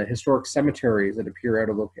these historic cemeteries that appear out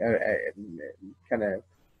of kind of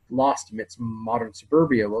lost amidst modern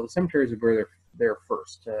suburbia, well, the cemeteries are where they're there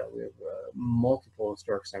first. We have multiple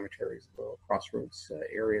historic cemeteries, crossroads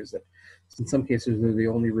areas that, in some cases, they're the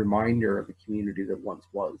only reminder of the community that once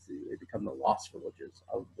was. They become the lost villages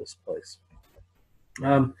of this place.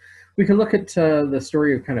 We can look at the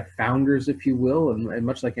story of kind of founders, if you will, and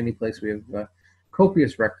much like any place, we have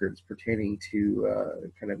copious records pertaining to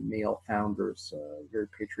kind of male founders. Very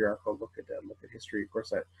patriarchal look at history. Of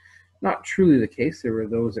course, that not truly the case. There were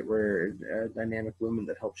those that were dynamic women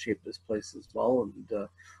that helped shape this place as well, and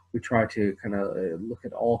we try to kind of look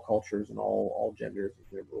at all cultures and all genders and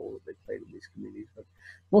their role that they played in these communities. But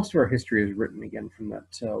most of our history is written, again, from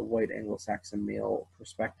that white Anglo-Saxon male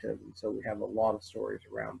perspective, and so we have a lot of stories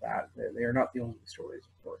around that. They are not the only stories,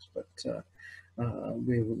 of course, but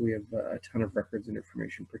we have a ton of records and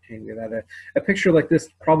information pertaining to that. A picture like this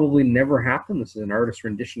probably never happened. This is an artist's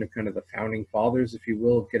rendition of kind of the founding fathers, if you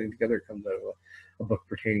will, of getting together. It comes out of a book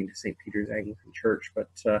pertaining to St. Peter's Anglican Church. But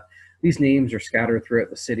these names are scattered throughout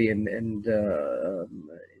the city, and in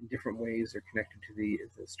different ways they're connected to the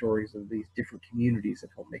stories of these different communities that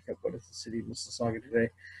help make up what is the city of Mississauga today.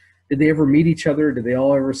 Did they ever meet each other? Did they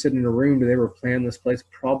all ever sit in a room? Did they ever plan this place?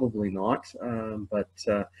 Probably not. But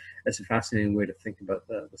it's a fascinating way to think about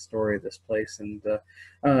the story of this place. And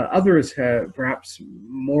others, perhaps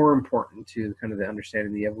more important to kind of the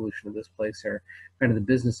understanding the evolution of this place, are kind of the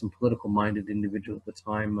business and political minded individuals at the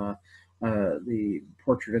time. The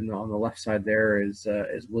portrait on the left side there is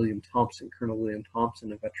William Thompson, Colonel William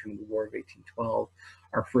Thompson, a veteran of the War of 1812.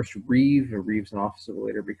 Our first reeve, Reeve's an officer will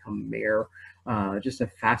later become mayor. Just a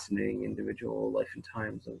fascinating individual, life and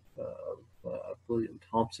times of William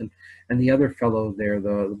Thompson. And the other fellow there,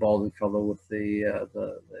 the balding fellow with the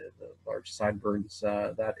large sideburns,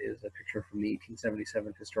 that is a picture from the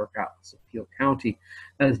 1877 Historic Atlas of Peel County.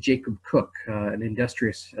 That is Jacob Cook, an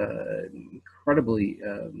industrious, incredibly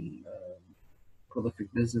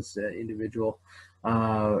prolific business individual.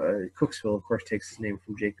 Cooksville, of course, takes his name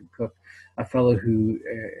from Jacob Cook, a fellow who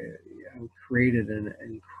created an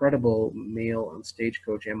incredible mail and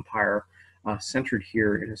stagecoach empire centered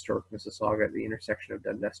here in historic Mississauga at the intersection of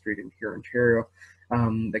Dundas Street and here, Ontario,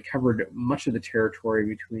 that covered much of the territory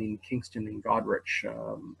between Kingston and Goderich,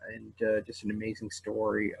 and just an amazing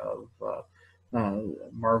story of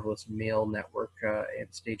marvelous mail network and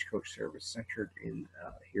stagecoach service centered in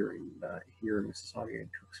here in Mississauga and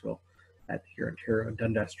Cooksville at here, Ontario, and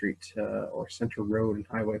Dundas Street, or Centre Road and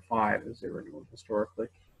Highway 5, as they were known historically.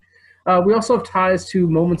 We also have ties to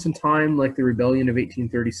moments in time like the Rebellion of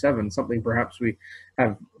 1837, something perhaps we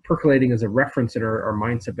have percolating as a reference in our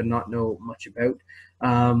mindset, but not know much about.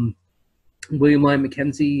 William Lyon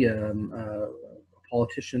Mackenzie, a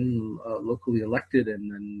politician locally elected and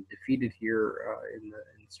then defeated here in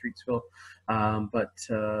Streetsville, but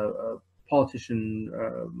a politician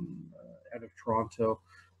out of Toronto,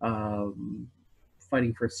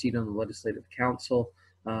 fighting for a seat on the Legislative Council,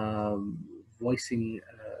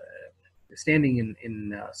 standing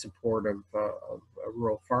in support of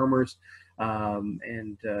rural farmers,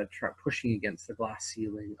 and pushing against the glass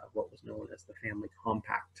ceiling of what was known as the Family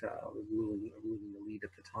Compact, ruling the lead at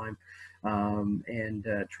the time, and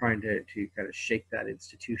trying to kind of shake that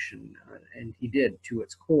institution. And he did, to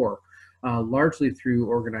its core, largely through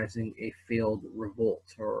organizing a failed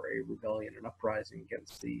revolt or a rebellion, an uprising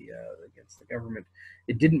against the government.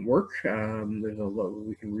 It didn't work. There's a lot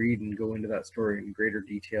we can read and go into that story in greater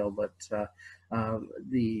detail, but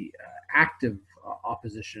the active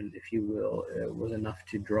opposition, if you will, was enough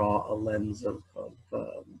to draw a lens of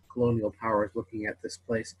colonial powers looking at this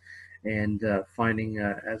place and finding,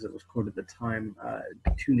 as it was quoted at the time,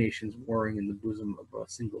 two nations warring in the bosom of a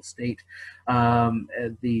single state.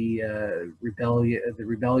 The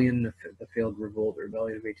failed revolt, the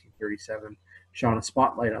rebellion of 1837, shone a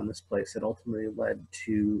spotlight on this place that ultimately led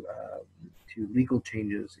to legal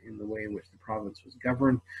changes in the way in which the province was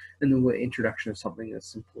governed, and the introduction of something as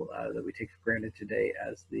simple that we take for granted today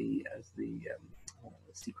as the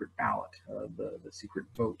secret ballot, the secret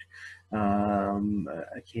vote,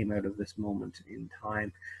 came out of this moment in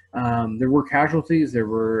time. There were casualties. There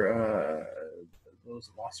were those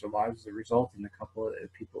that lost their lives as a result, and a couple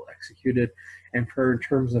of people executed. And in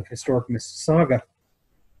terms of historic Mississauga,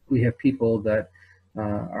 we have people that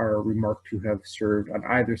are remarked to have served on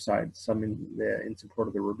either side, some in support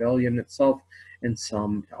of the rebellion itself, and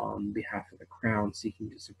some on behalf of the crown seeking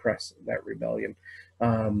to suppress that rebellion.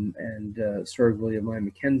 Story of William Lyon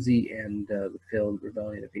Mackenzie and the failed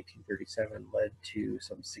rebellion of 1837 led to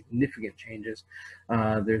some significant changes.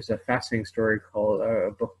 There's a fascinating story called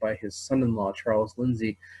a book by his son-in-law, Charles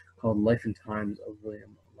Lindsay, called Life and Times of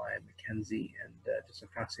William Lyon Mackenzie, and just a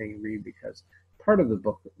fascinating read because part of the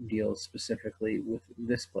book deals specifically with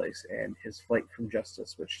this place and his flight from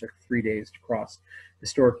justice, which took 3 days to cross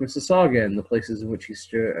historic Mississauga and the places in which he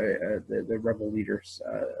stood, the rebel leaders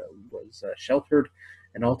was sheltered,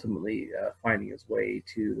 and ultimately finding his way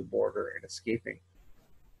to the border and escaping.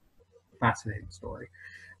 Fascinating story.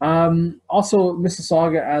 Also,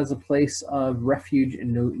 Mississauga as a place of refuge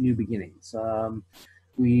and new beginnings.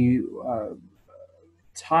 We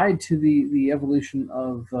tied to the evolution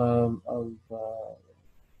of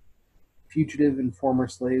fugitive and former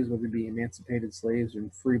slaves, whether it be emancipated slaves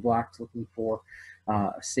and free blacks looking for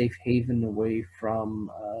a safe haven away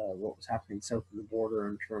from what was happening south of the border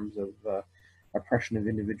in terms of oppression of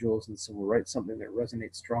individuals and civil rights, something that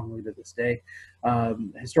resonates strongly to this day.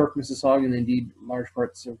 Historic Mississauga and indeed large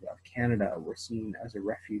parts of Canada were seen as a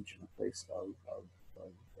refuge and a place of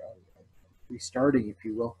restarting, if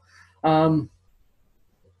you will.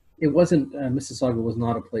 It wasn't, Mississauga was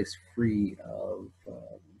not a place free of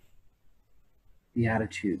the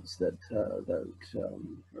attitudes that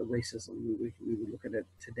racism. We would look at it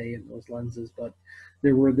today in those lenses, but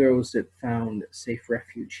there were those that found safe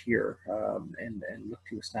refuge here and looked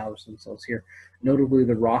to establish themselves here. Notably,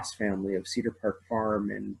 the Ross family of Cedar Park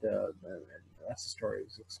Farm, and that's a story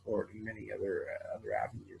that's explored in many other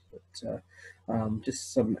avenues. But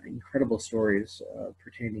just some incredible stories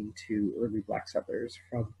pertaining to early Black settlers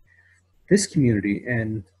from this community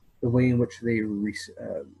and the way in which they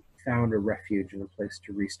found a refuge and a place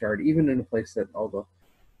to restart, even in a place that, although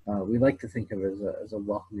we like to think of as a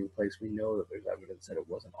welcoming place, we know that there's evidence that it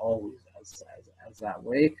wasn't always as that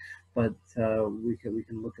way. But we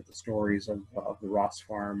can look at the stories of the Ross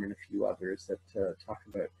Farm and a few others that talk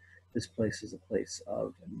about this place as a place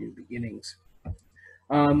of new beginnings.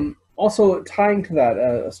 Also tying to that,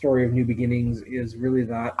 a story of new beginnings is really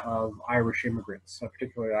that of Irish immigrants,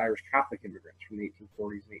 particularly Irish Catholic immigrants from the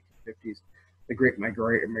 1840s and 1850s, the great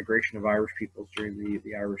migration of Irish peoples during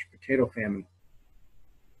the Irish potato famine.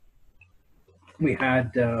 We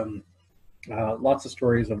had lots of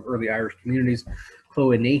stories of early Irish communities,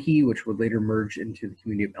 Cloanahe, which would later merge into the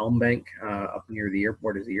community of Elmbank up near the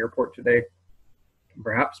airport as the airport today.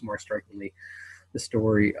 Perhaps more strikingly, the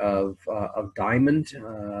story of Diamond.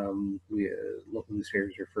 Local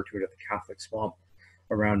newspapers refer to it as the Catholic Swamp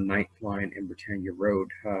around Ninth Line and Britannia Road.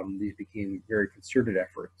 These became very concerted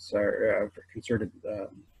efforts, concerted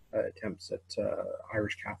attempts at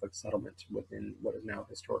Irish Catholic settlement within what is now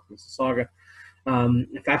historic Mississauga.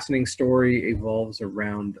 A fascinating story evolves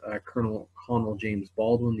around Colonel James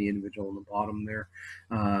Baldwin, the individual on the bottom there,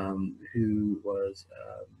 who was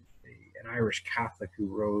an Irish Catholic who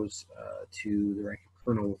rose to the rank of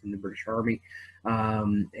colonel within the British Army,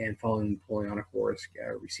 and following the Napoleonic Wars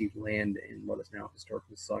received land in what is now historic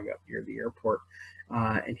Mississauga up near the airport.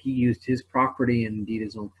 And he used his property and indeed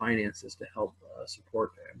his own finances to help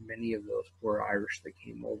support many of those poor Irish that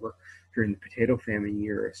came over during the potato famine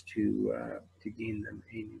years to gain them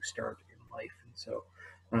a new start in life. And so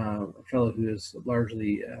a fellow who is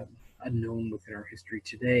largely unknown within our history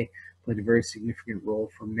today played a very significant role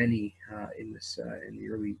for many in the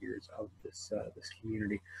early years of this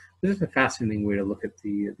community. This is a fascinating way to look at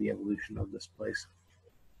the evolution of this place.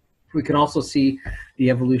 We can also see the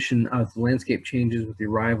evolution of the landscape changes with the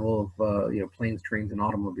arrival of planes, trains, and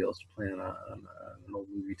automobiles to play on an old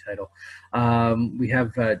movie title. We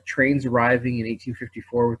have trains arriving in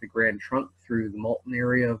 1854 with the Grand Trunk through the Malton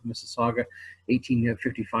area of Mississauga.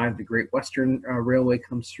 1855, the Great Western Railway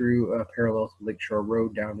comes through parallel to Lakeshore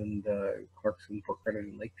Road down in the Clarkson, Port Credit,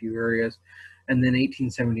 and Lakeview areas. And then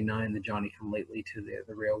 1879, the Johnny Come Lately to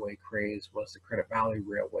the railway craze was the Credit Valley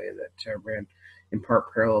Railway that ran in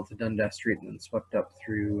part parallel to Dundas Street and then swept up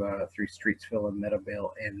through Streetsville and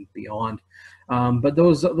Meadowvale and beyond. But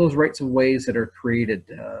those rights of ways that are created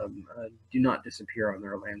do not disappear on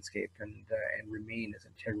their landscape and remain as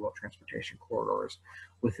integral transportation corridors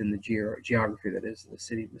within the geography that is the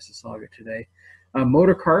city of Mississauga today.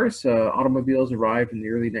 Motor cars, automobiles arrived in the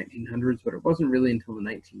early 1900s, but it wasn't really until the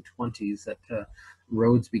 1920s that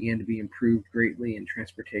roads began to be improved greatly, and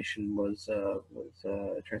transportation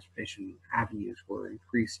transportation avenues were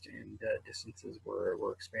increased and distances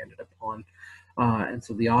were expanded upon. And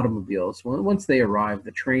so the automobiles, once they arrived,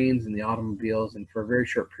 the trains and the automobiles, and for a very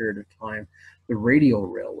short period of time, the radial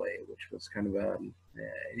railway, which was kind of an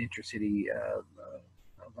intercity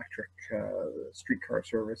electric streetcar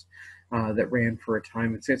service that ran for a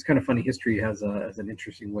time. It's kind of funny. History has an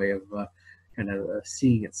interesting way of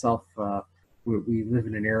seeing itself. We live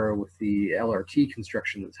in an era with the LRT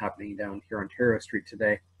construction that's happening down here on Ontario Street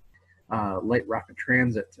today, light rapid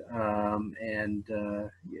transit, and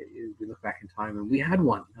we look back in time, and we had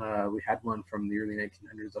one. We had one from the early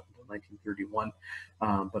 1900s up until 1931,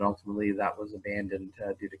 but ultimately that was abandoned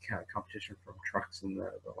due to competition from trucks and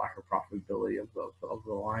the lack of profitability of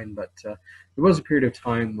the line. But there was a period of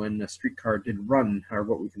time when a streetcar did run, or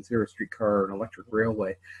what we consider a streetcar, an electric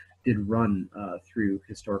railway, did run through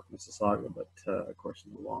historic Mississauga, but of course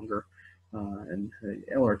no longer. And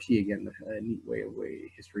LRT, again, a neat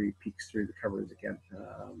way history peeks through the covers again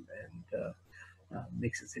and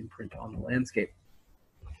makes its imprint on the landscape.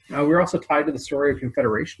 We're also tied to the story of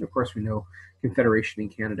Confederation. Of course, we know Confederation in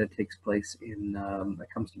Canada takes place that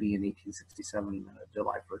comes to be in 1867,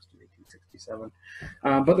 July 1st of 1867.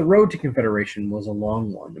 But the road to Confederation was a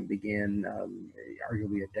long one and began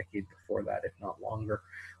arguably a decade before that, if not longer.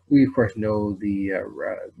 We, of course, know the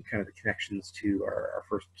kind of the connections to our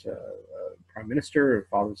first Prime Minister,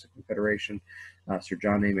 fathers of Confederation, Sir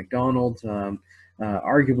John A. Macdonald.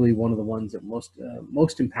 Arguably one of the ones that most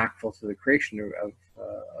impactful to the creation of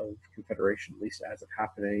Confederation, at least as it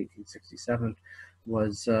happened in 1867,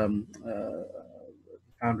 was the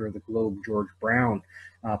founder of the Globe, George Brown,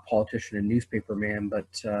 politician and newspaper man, but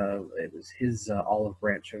it was his olive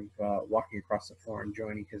branch of walking across the floor and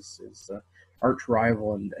joining his arch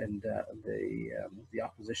rival and the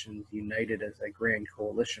opposition united as a grand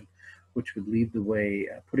coalition, which would lead the way,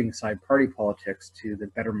 putting aside party politics, to the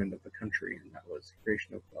betterment of the country, and that was the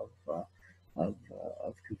creation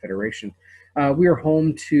of Confederation. We are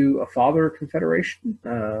home to a father of Confederation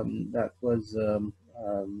that was.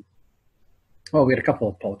 Well, we had a couple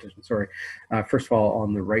of politicians. Sorry. First of all,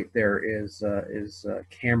 on the right there is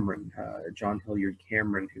Cameron, John Hilliard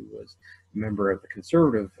Cameron, who was a member of the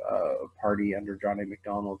Conservative Party under John A.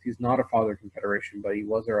 Macdonald. He's not a father of Confederation, but he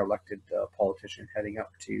was our elected politician heading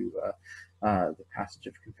up to the passage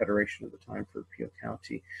of Confederation at the time for Peel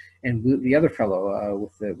County. And the other fellow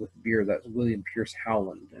with the beard, that's William Pierce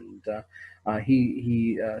Howland, and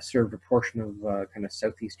he served a portion of kind of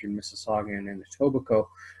southeastern Mississauga and Etobicoke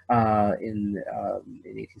in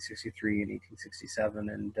 1863 and 1867,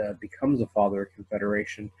 and becomes a father of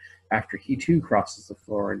Confederation after he too crosses the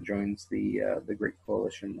floor and joins the Great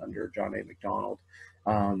Coalition under John A. Macdonald,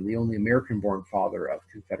 the only American-born father of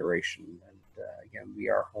Confederation. And again, we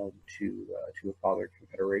are home to a father of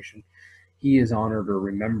Confederation. He is honored or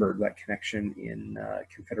remembered, that connection, in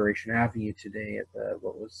Confederation Avenue today at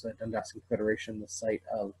what was Dundas Confederation, the site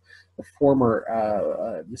of the former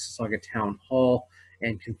Mississauga Town Hall,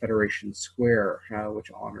 and Confederation Square,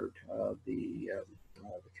 which honored the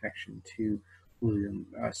connection to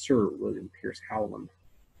Sir William Pierce Howland.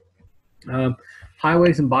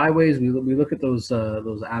 Highways and byways, we look at those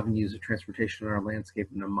avenues of transportation in our landscape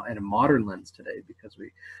in a modern lens today, because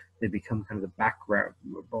they become kind of the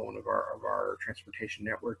backbone of our transportation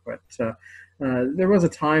network. But there was a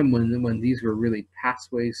time when these were really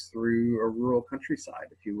pathways through a rural countryside,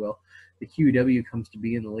 if you will. The QEW comes to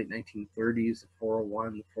be in the late 1930s, the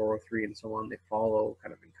 401, the 403, and so on. They follow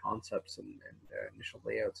kind of in concepts and initial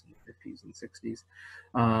layouts in the 50s and 60s.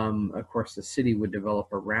 Of course, the city would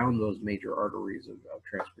develop around those major arteries of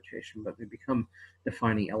transportation, but they become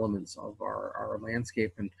defining elements of our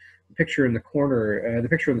landscape. And the picture in the corner, the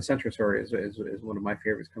picture in the center, sorry, is one of my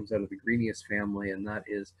favorites. Comes out of the Greenius family, and that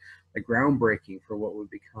is the groundbreaking for what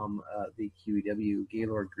would become the QEW.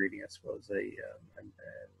 Gaylord Greenius was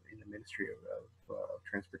in the Ministry of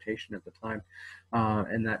Transportation at the time,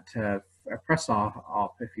 and that press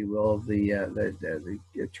off, if you will, of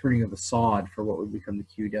the turning of the sod for what would become the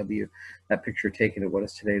QEW. That picture taken at what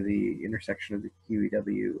is today the intersection of the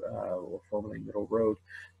QEW, or formerly Middle Road,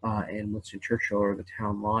 and Winston Churchill, or the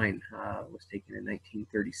town line, was taken in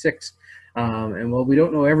 1936. And while we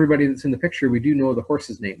don't know everybody that's in the picture, we do know the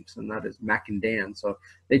horses' names, and that is Mac and Dan. So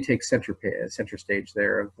they take center stage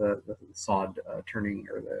there of the sod turning,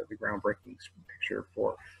 or the groundbreaking picture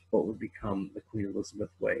for what would become the Queen Elizabeth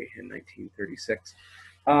Way in 1936.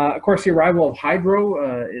 Of course, the arrival of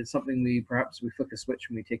hydro is something we flick a switch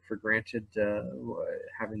and we take for granted,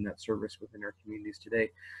 having that service within our communities today.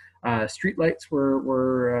 Streetlights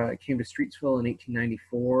came to Streetsville in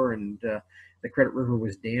 1894, and the Credit River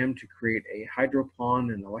was dammed to create a hydro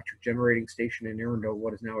pond and electric generating station in Arundel,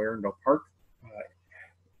 what is now Arundel Park,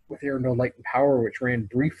 with Arundel Light and Power, which ran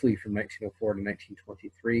briefly from 1904 to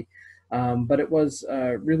 1923. But it was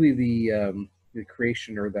really the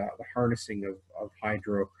creation, or the harnessing of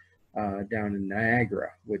hydro down in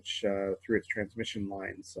Niagara, which through its transmission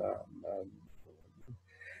lines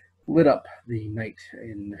lit up the night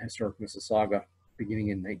in historic Mississauga, beginning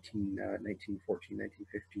in 1914,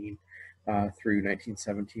 1915, through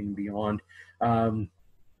 1917 and beyond.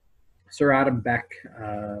 Sir Adam Beck,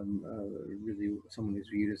 really someone who's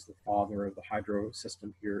viewed as the father of the hydro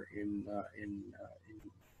system here in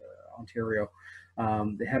Ontario.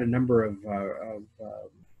 They had a number of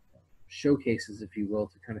showcases, if you will,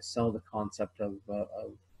 to kind of sell the concept of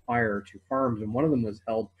fire to farms, and one of them was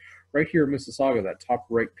held right here in Mississauga. That top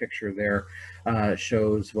right picture there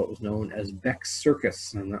shows what was known as Beck's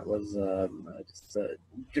Circus, and that was just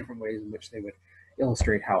different ways in which they would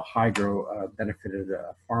illustrate how hydro benefited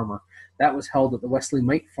a farmer. That was held at the Wesley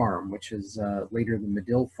Mite Farm, which is later the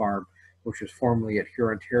Medill Farm, which was formerly at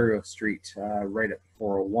Hurontario Street, right at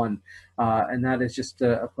 401. And that is just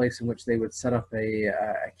a place in which they would set up a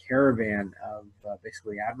caravan of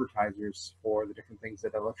basically advertisers for the different things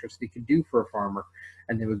that electricity could do for a farmer.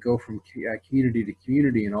 And they would go from community to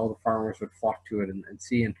community, and all the farmers would flock to it and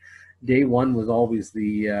see. And day one was always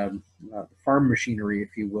the farm machinery,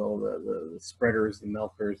 if you will, the spreaders, the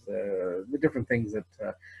milkers, the different things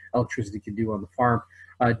that electricity could do on the farm.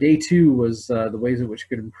 Day two was the ways in which it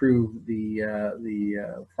could improve the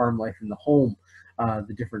farm life in the home,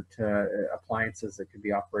 the different appliances that could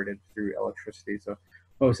be operated through electricity. So,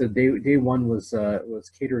 so day one was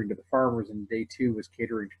catering to the farmers, and day two was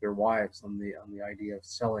catering to their wives on the idea of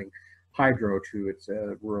selling hydro to its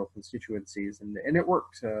rural constituencies, and it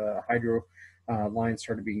worked. Hydro lines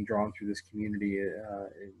started being drawn through this community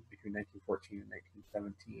between 1914 and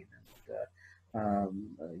 1917,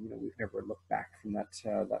 and we've never looked back from that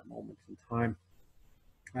moment in time.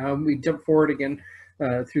 We jump forward again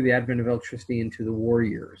through the advent of electricity into the war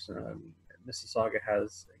years. Mississauga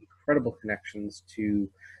has incredible connections to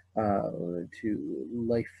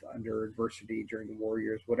life under adversity during the war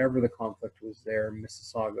years. Whatever the conflict was there,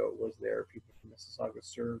 Mississauga was there. People from Mississauga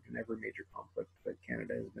served in every major conflict that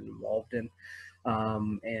Canada has been involved in.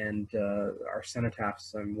 And our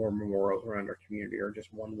cenotaphs and war memorials around our community are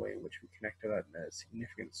just one way in which we connect to that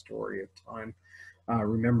significant story of time.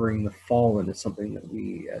 Remembering the fallen is something that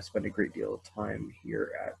we spend a great deal of time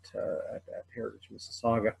here at Heritage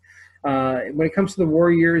Mississauga. When it comes to the war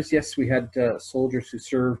years, yes, we had soldiers who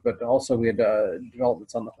served, but also we had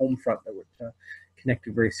developments on the home front that would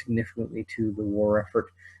connected very significantly to the war effort.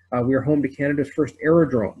 We are home to Canada's first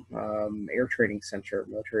aerodrome, air training center,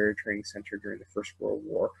 military air training center during the First World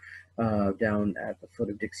War, down at the foot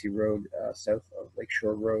of Dixie Road, south of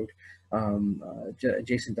Lakeshore Road.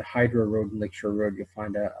 Adjacent to Hydro Road and Lakeshore Road, you'll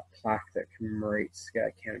find a plaque that commemorates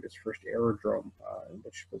Canada's first aerodrome,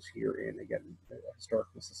 which was here in, again, historic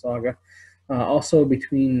Mississauga. Also,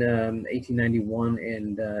 between 1891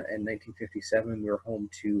 and 1957, we were home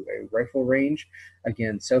to a rifle range,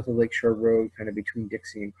 again, south of Lakeshore Road, kind of between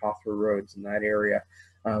Dixie and Cawthra Roads. In that area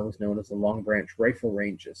was known as the Long Branch Rifle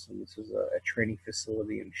Ranges, and this was a training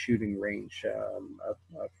facility and shooting range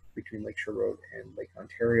between Lakeshore Road and Lake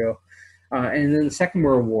Ontario. And in the Second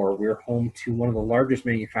World War, we were home to one of the largest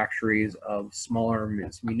manufactories of small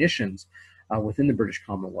arms munitions within the British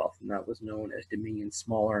Commonwealth, and that was known as Dominion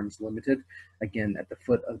Small Arms Limited, again at the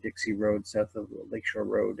foot of Dixie Road, south of Lakeshore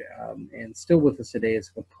Road, and still with us today as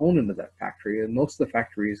a component of that factory. And most of the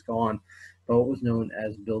factory is gone, but what was known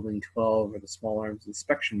as Building 12, or the Small Arms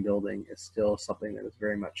Inspection Building, is still something that is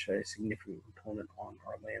very much a significant component on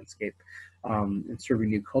our landscape, and serving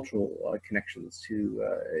new cultural connections to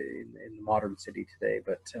in the modern city today.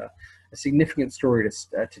 But a significant story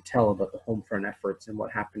to tell about the home front efforts and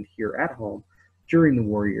what happened here at home during the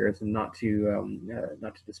war years, and not to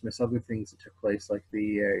dismiss other things that took place, like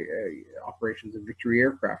the operations of Victory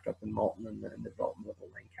Aircraft up in Malton, and the development of the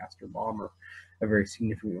Lancaster bomber, a very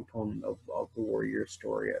significant component of the war years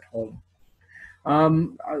story at home.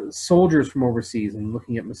 Soldiers from overseas, and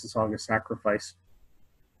looking at Mississauga's sacrifice.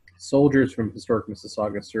 Soldiers from historic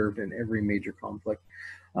Mississauga served in every major conflict,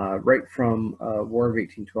 right from War of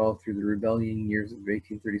 1812 through the rebellion years of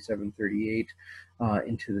 1837-38,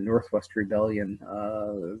 into the Northwest Rebellion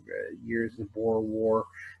years of Boer War.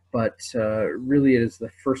 But really, it is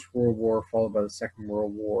the First World War followed by the Second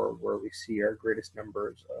World War where we see our greatest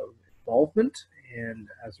numbers of involvement, and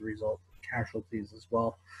as a result, casualties as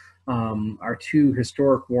well. Our two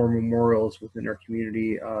historic war memorials within our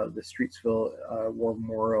community, the Streetsville War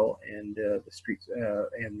Memorial and the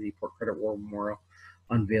Port Credit War Memorial,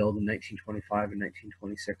 unveiled in 1925 and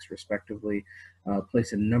 1926 respectively,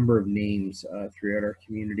 place a number of names throughout our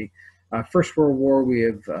community. First World War, we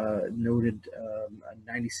have noted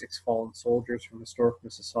 96 fallen soldiers from historic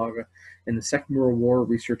Mississauga. In the Second World War,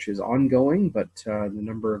 research is ongoing, but the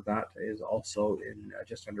number of that is also in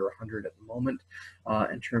just under 100 at the moment,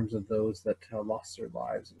 in terms of those that lost their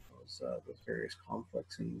lives in those various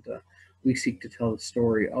conflicts. And we seek to tell the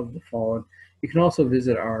story of the fallen. You can also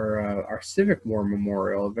visit our Civic War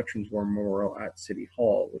Memorial, Veterans War Memorial at City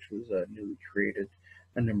Hall, which was newly created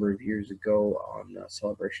a number of years ago on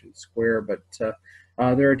Celebration Square. But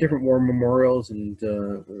there are different war memorials and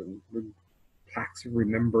plaques of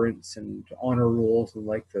remembrance and honor rolls and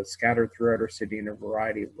like the scattered throughout our city in a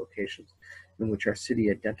variety of locations in which our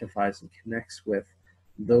city identifies and connects with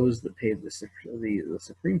those that paid the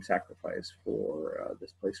supreme sacrifice for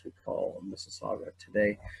this place we call Mississauga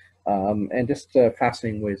today. And just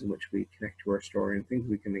fascinating ways in which we connect to our story, and things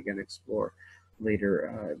we can again explore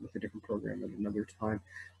later with a different program at another time.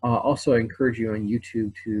 Also, I encourage you on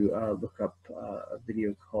YouTube to look up a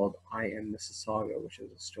video called I Am Mississauga, which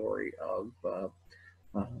is a story of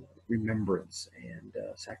remembrance and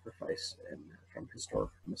sacrifice from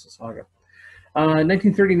historic Mississauga.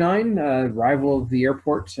 1939, arrival of the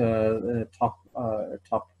airport, top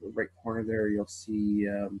right corner there, you'll see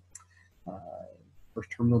first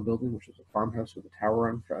terminal building, which is a farmhouse with a tower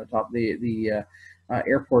on top. The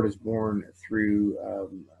airport is born through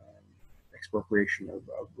expropriation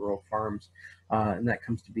of rural farms, and that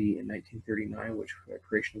comes to be in 1939, which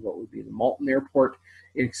creation of what would be the Malton Airport.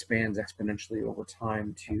 It expands exponentially over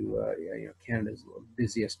time to Canada's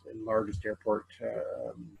busiest and largest airport,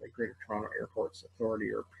 the Greater Toronto Airports Authority,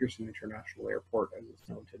 or Pearson International Airport as it's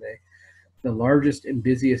known today. The largest and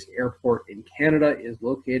busiest airport in Canada is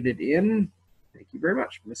located in, thank you very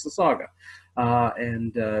much, Mississauga,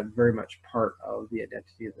 and very much part of the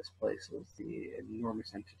identity of this place is the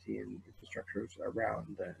enormous entity and infrastructures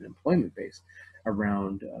around an employment base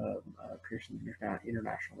around Pearson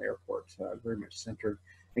International Airport, very much centered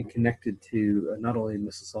and connected to not only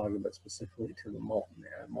Mississauga but specifically to the Malton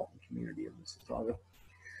community of Mississauga.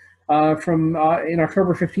 In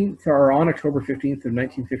October 15th, or on October 15th of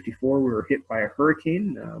 1954, we were hit by a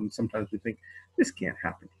hurricane. Sometimes we think this can't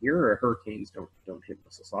happen here. Hurricanes don't hit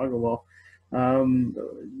Mississauga. Well,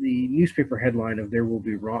 the newspaper headline of "There will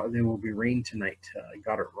be rain tonight"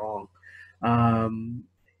 got it wrong.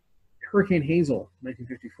 Hurricane Hazel,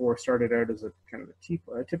 1954, started out as a kind of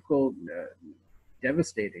a typical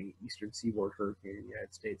devastating eastern seaboard hurricane in the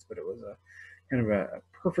United States, but it was a kind of a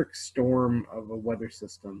perfect storm of a weather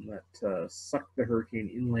system that sucked the hurricane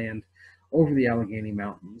inland over the Allegheny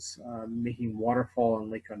Mountains, making waterfall on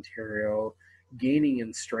Lake Ontario, gaining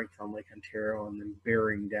in strength on Lake Ontario, and then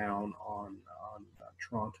bearing down on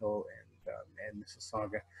Toronto and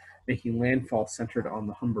Mississauga, making landfall centered on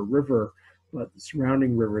the Humber River, but the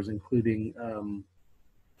surrounding rivers, including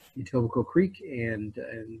Etobicoke Creek and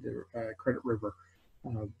the Credit River,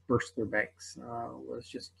 burst their banks. Was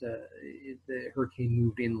just the hurricane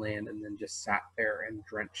moved inland and then just sat there and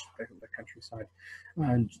drenched the countryside.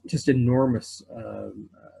 Just enormous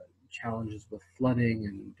challenges with flooding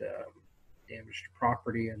and damaged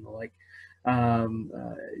property and the like.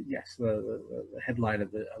 Yes, the headline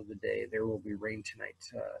of the day: "There will be rain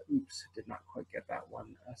tonight." Oops, did not quite get that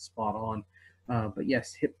one spot on. But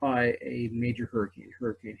yes, hit by a major hurricane,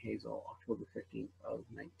 Hurricane Hazel, October 15th of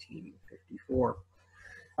 1954.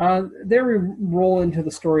 There we roll into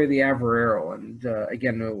the story of the Averarrow, and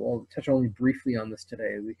again, we'll touch only briefly on this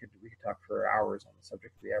today. We could talk for hours on the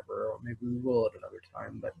subject of the Averarrow. Maybe we will at another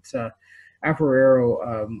time. But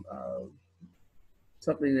Averarrow,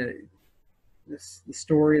 something that the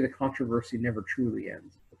story, the controversy never truly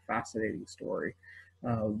ends. It's a fascinating story,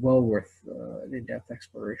 well worth an in-depth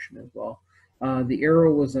exploration as well. The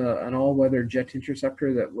Arrow was an all-weather jet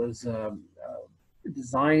interceptor that was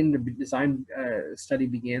design study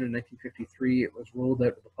began in 1953. It was rolled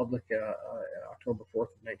out to the public October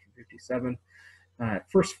 4th of 1957.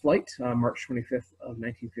 First flight, March 25th of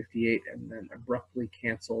 1958, and then abruptly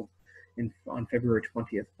canceled on February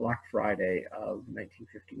 20th, Black Friday of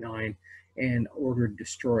 1959, and ordered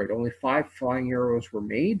destroyed. Only 5 flying arrows were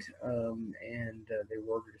made, and they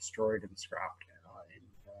were ordered destroyed and scrapped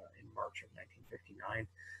in March of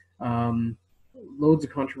 1959. Loads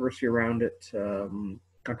of controversy around it.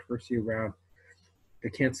 Controversy around the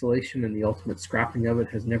cancellation and the ultimate scrapping of it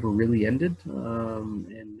has never really ended,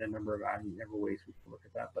 in a number of ways we can look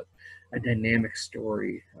at that, but a dynamic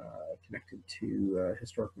story connected to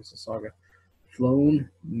historic Mississauga,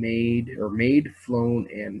 made, flown,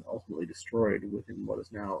 and ultimately destroyed within what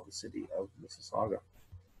is now the city of Mississauga.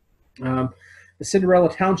 The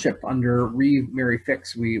Cinderella Township under Reeve Mary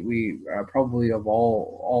Fix, we probably of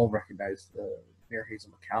all recognize the Mayor Hazel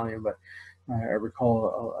McCallion, but I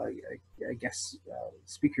recall a guest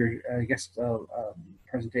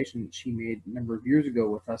presentation that she made a number of years ago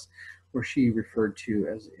with us, where she referred to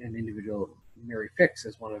as an individual, Mary Fix,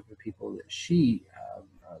 as one of the people that she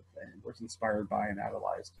was inspired by and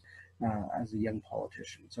idolized as a young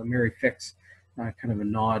politician. So Mary Fix, kind of a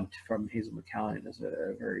nod from Hazel McCallion, as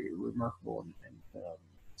a very remarkable and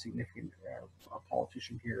significant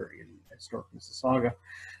politician here in historic Mississauga.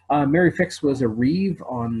 Mary Fix was a Reeve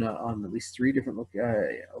on at least 3 different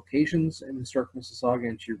occasions in historic Mississauga,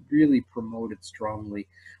 and she really promoted strongly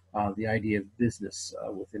the idea of business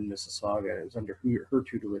within Mississauga. It was under her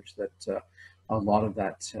tutelage that a lot of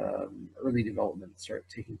that early development started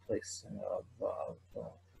taking place of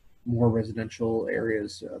more residential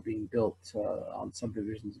areas being built on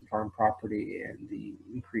subdivisions and farm property, and the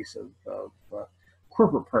increase of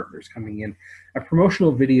corporate partners coming in. A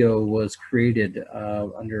promotional video was created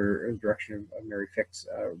under the direction of Mary Fix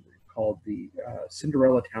called the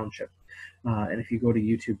Cinderella Township. And if you go to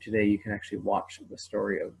YouTube today, you can actually watch the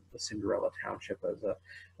story of the Cinderella Township as a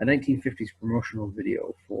 1950s promotional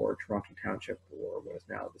video for Toronto Township, or what is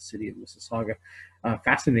now the city of Mississauga.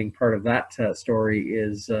 Fascinating part of that story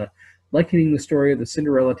is likening the story of the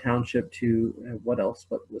Cinderella Township to what else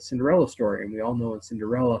but the Cinderella story. And we all know in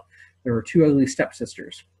Cinderella there were 2 ugly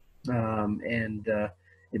stepsisters, and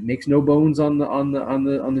it makes no bones on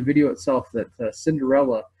the video itself that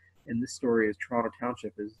Cinderella in this story is Toronto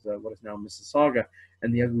Township, is what is now Mississauga,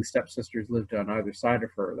 and the ugly stepsisters lived on either side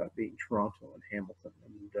of her, that being Toronto and Hamilton.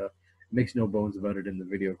 And it makes no bones about it in the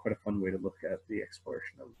video. Quite a fun way to look at the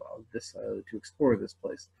exploration of this, to explore this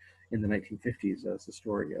place in the 1950s as the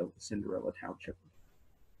story of the Cinderella Township.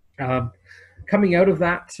 Coming out of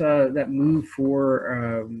that move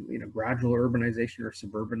for gradual urbanization or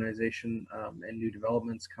suburbanization and new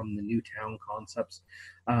developments come the new town concepts.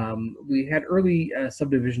 We had early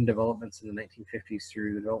subdivision developments in the 1950s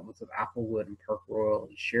through the developments of Applewood and Park Royal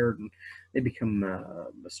and Sheridan. They become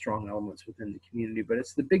strong elements within the community, but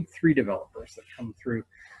it's the big 3 developers that come through.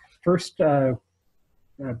 First,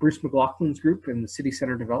 Bruce McLaughlin's group in the City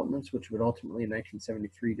Centre Developments, which would ultimately in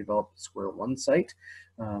 1973 develop the Square One site,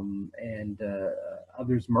 and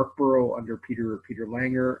others, Markborough under Peter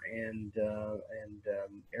Langer, and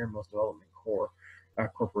Erin Mills Development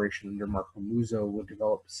Corporation under Mark Mamuzzo would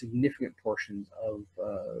develop significant portions of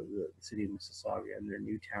the city of Mississauga and their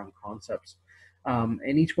new town concepts.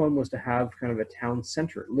 And each one was to have kind of a town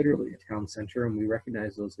center, literally a town center, and we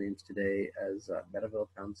recognize those names today as Meadowville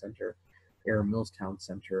Town Center, Erin Mills Town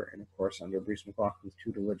Center, and of course under Bruce McLaughlin's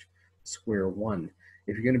tutelage, Square One.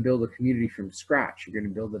 If you're going to build a community from scratch, you're going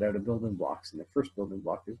to build it out of building blocks, and the first building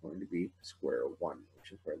block is going to be Square One,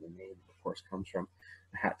 which is where the name, of course, comes from.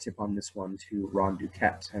 A hat tip on this one to Ron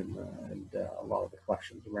Duquette and a lot of the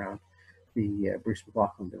collections around the Bruce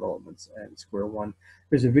McLaughlin developments and Square One.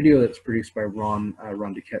 There's a video that's produced by Ron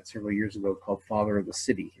Duquette several years ago called "Father of the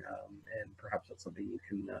City," and perhaps that's something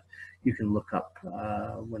you can look up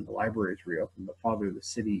when the library is reopened. But "Father of the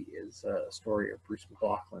City" is a story of Bruce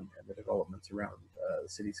McLaughlin and the developments around the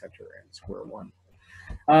city center and Square One.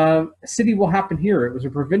 City will happen here. It was a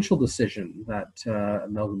provincial decision that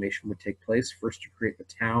amalgamation would take place, first to create the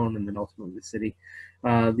town and then ultimately the city.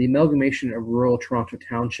 The amalgamation of rural Toronto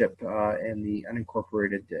Township and the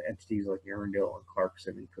unincorporated entities like Arundel and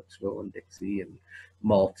Clarkson and Cooksville and Dixie and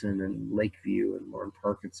Malton and Lakeview and Lorne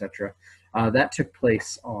Park, etc. That took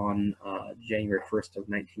place on January 1st of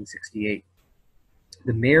 1968.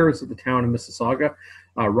 The mayors of the town of Mississauga,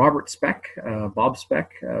 Robert Speck, Bob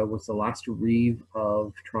Speck, was the last Reeve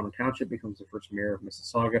of Toronto Township, becomes the first mayor of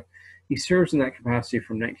Mississauga. He serves in that capacity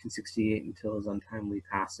from 1968 until his untimely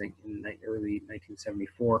passing in early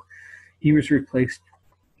 1974. He was replaced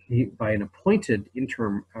by an appointed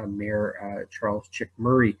interim mayor, Charles Chick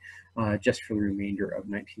Murray, just for the remainder of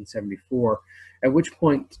 1974, at which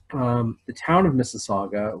point the town of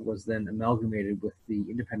Mississauga was then amalgamated with the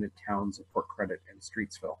independent towns of Port Credit and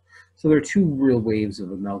Streetsville. So there are two real waves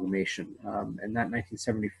of amalgamation, and that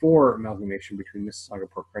 1974 amalgamation between Mississauga,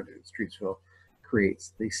 Port Credit, and Streetsville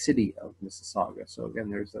creates the city of Mississauga. So again,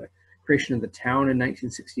 there's the creation of the town in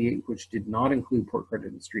 1968, which did not include Port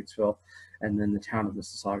Credit and Streetsville, and then the town of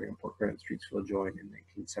Mississauga and Port Credit and Streetsville joined in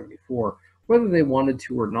 1974, whether they wanted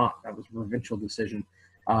to or not. That was a provincial decision.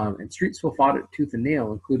 And Streetsville fought it tooth and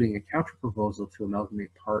nail, including a counter proposal to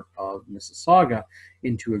amalgamate part of Mississauga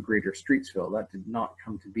into a greater Streetsville. That did not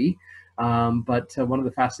come to be. But one of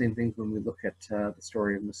the fascinating things when we look at the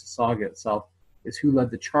story of Mississauga itself is who led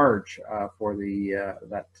the charge for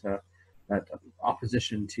that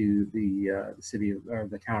opposition to the city of, or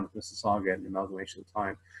the town of Mississauga and amalgamation at the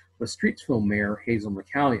time was Streetsville Mayor Hazel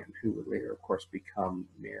McCallion, who would later, of course, become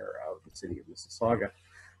mayor of the city of Mississauga.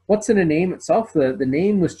 What's in a name itself? The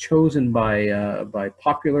name was chosen by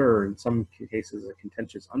popular, or in some cases a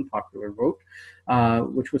contentious unpopular vote,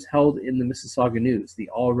 which was held in the Mississauga News, the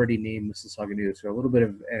already named Mississauga News. So a little bit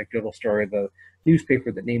of anecdotal story. The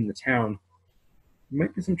newspaper that named the town, there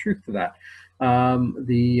might be some truth to that.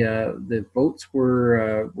 The votes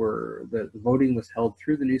were the voting was held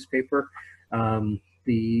through the newspaper.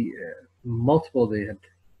 They had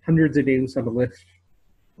hundreds of names on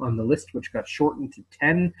the list, which got shortened to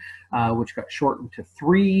 10, which got shortened to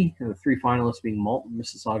 3, and the 3 finalists being Malton,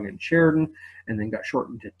 Mississauga, and Sheridan, and then got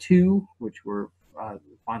shortened to 2, which were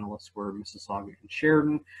the finalists were Mississauga and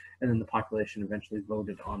Sheridan, and then the population eventually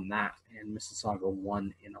voted on that, and Mississauga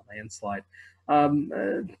won in a landslide.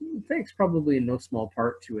 Thanks probably in no small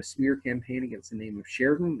part to a smear campaign against the name of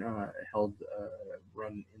Sheridan,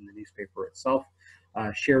 run in the newspaper itself.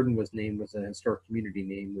 Sheridan was named as a historic community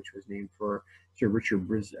name, which was named for Sir Richard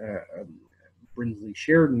Brinsley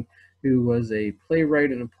Sheridan, who was a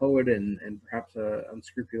playwright and a poet and perhaps an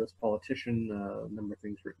unscrupulous politician. A number of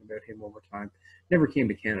things written about him over time. Never came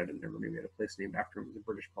to Canada, never knew he had a place named after him. He was a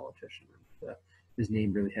British politician. And, his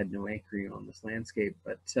name really had no anchoring on this landscape.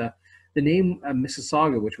 But the name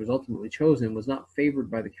Mississauga, which was ultimately chosen, was not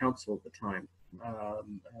favored by the council at the time.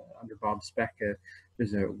 Under Bob Speck,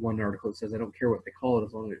 there's one article that says, "I don't care what they call it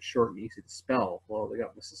as long as it's short and easy to spell." Well, they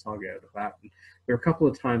got Mississauga out of that. And there were a couple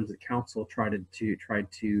of times that council tried to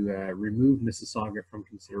remove Mississauga from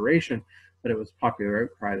consideration, but it was popular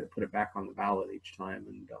outcry that put it back on the ballot each time,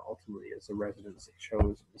 and ultimately, as the residents, they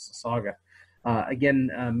chose Mississauga.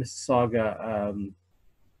 Mississauga,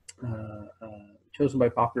 chosen by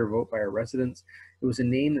popular vote by our residents. It was a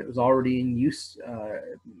name that was already in use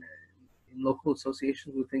in local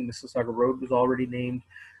associations. We think Mississauga Road was already named.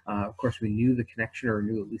 Of course, we knew the connection, or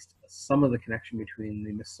knew at least some of the connection between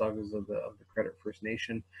the Mississaugas of the Credit First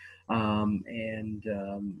Nation and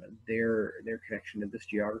their connection to this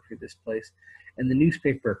geography, this place, and the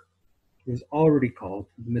newspaper was already called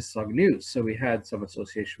the Mississauga News, so we had some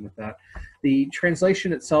association with that. The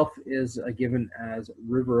translation itself is given as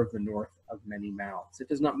River of the North of Many Mouths. It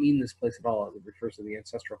does not mean this place at all. It refers to the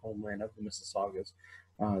ancestral homeland of the Mississaugas,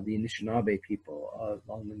 the Anishinaabe people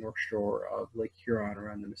along the north shore of Lake Huron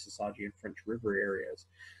around the Mississauga and French River areas.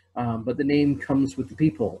 But the name comes with the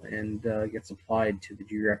people and gets applied to the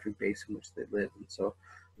geographic base in which they live. And so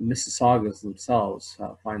the Mississaugas themselves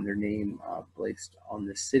find their name placed on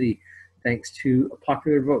this city thanks to a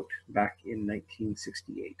popular vote back in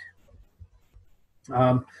 1968.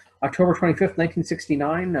 October 25th,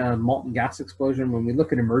 1969, molten gas explosion. When we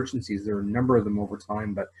look at emergencies, there are a number of them over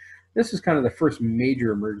time, but this was kind of the first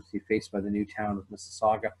major emergency faced by the new town of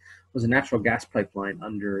Mississauga. It was a natural gas pipeline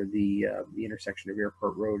under the intersection of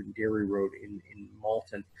Airport Road and Dairy Road in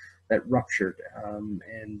Malton that ruptured,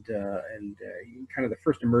 and kind of the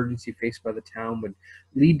first emergency faced by the town would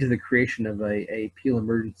lead to the creation of a Peel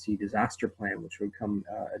Emergency Disaster Plan, which would come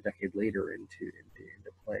a decade later into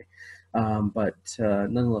play. But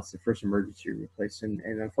nonetheless, the first emergency replaced, and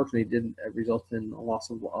unfortunately, did result in a loss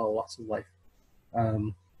of life.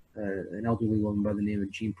 An elderly woman by the name of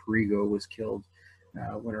Jean Perigo was killed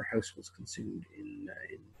when her house was consumed in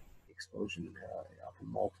the explosion up in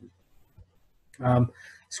Malton.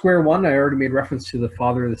 Square One, I already made reference to the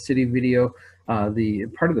Father of the City video. The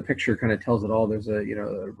part of the picture kind of tells it all. There's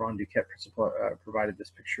Ron Duquette provided this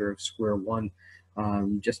picture of Square One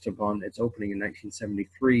just upon its opening in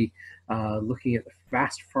 1973, looking at the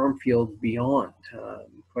vast farm fields beyond.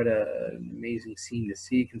 Quite an amazing scene to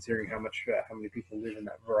see, considering how many people live in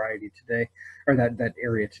that variety today, or that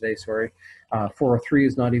area today. Sorry, 403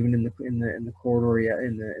 is not even in the corridor yet,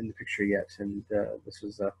 in the picture yet, and this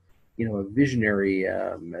was a visionary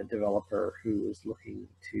developer who was looking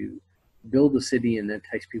to build a city and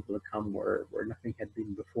entice people to come where nothing had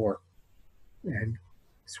been before. And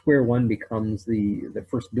Square One becomes the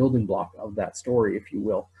first building block of that story, if you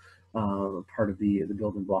will, part of the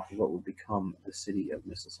building block of what will become the city of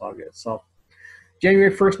Mississauga itself.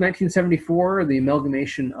 January 1st, 1974, the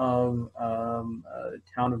amalgamation of the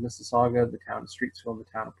town of Mississauga, the town of Streetsville, and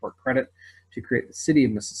the town of Port Credit to create the city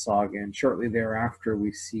of Mississauga. And shortly thereafter,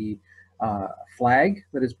 we see a flag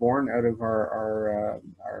that is born out of our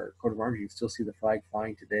coat of arms. You can still see the flag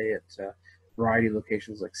flying today at a variety of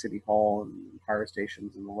locations like City Hall and fire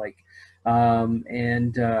stations and the like.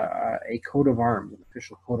 And a coat of arms, an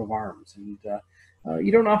official coat of arms. And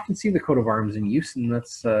you don't often see the coat of arms in use, and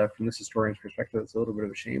that's, from this historian's perspective, it's a little bit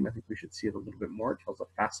of a shame. I think we should see it a little bit more. It tells a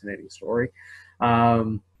fascinating story.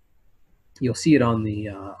 You'll see it on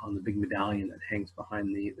the big medallion that hangs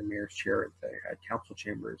behind the mayor's chair at the council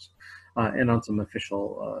chambers, and on some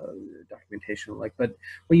official documentation like. But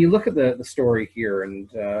when you look at the story here and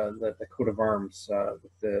the coat of arms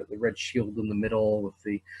with the red shield in the middle, with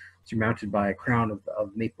the surmounted by a crown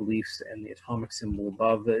of maple leaves and the atomic symbol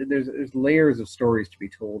above. There's layers of stories to be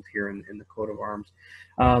told here in the coat of arms.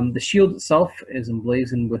 The shield itself is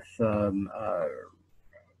emblazoned with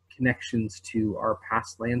connections to our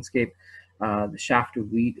past landscape. The shaft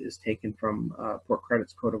of wheat is taken from Port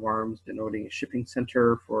Credit's coat of arms, denoting a shipping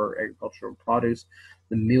center for agricultural produce.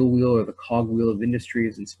 The mill wheel, or the cog wheel of industry,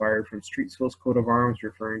 is inspired from Streetsville's coat of arms,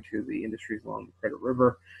 referring to the industries along the Credit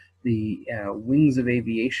River. The wings of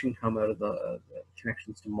aviation come out of the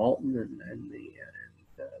connections to Malton and the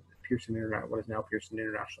Pearson what is now Pearson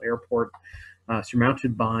International Airport,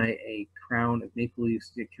 surmounted by a crown of maple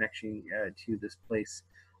leaves connection to this place.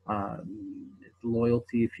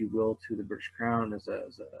 Loyalty, if you will, to the British Crown as a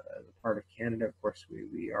part of Canada. Of course,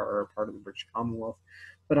 we are a part of the British Commonwealth,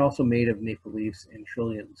 but also made of maple leaves and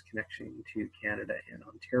trilliums connecting to Canada and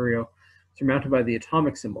Ontario. Surmounted by the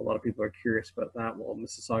atomic symbol. A lot of people are curious about that. Well,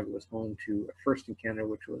 Mississauga was home to a first in Canada,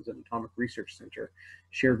 which was an atomic research center.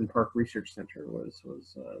 Sheridan Park Research Center was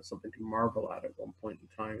something to marvel at one point in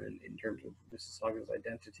time in terms of Mississauga's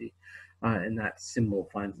identity, and that symbol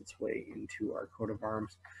finds its way into our coat of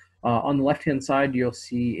arms. On the left-hand side, you'll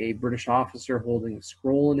see a British officer holding a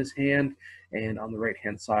scroll in his hand, and on the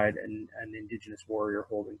right-hand side, an Indigenous warrior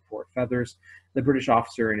holding 4 feathers. The British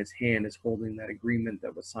officer in his hand is holding that agreement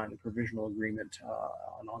that was signed, the provisional agreement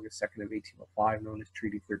on August 2nd of 1805, known as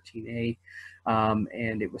Treaty 13A,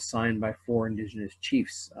 and it was signed by 4 Indigenous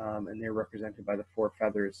chiefs, and they're represented by the 4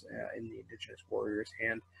 feathers in the Indigenous warrior's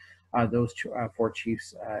hand. Those 4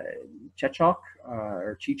 chiefs, Chechok,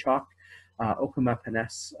 or Chichok,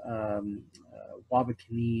 Okamapaness,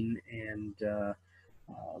 Wabakaneen, and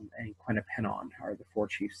Quinnipinon are the 4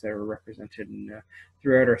 chiefs that are represented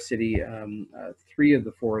throughout our city. 3 of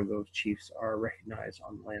the 4 of those chiefs are recognized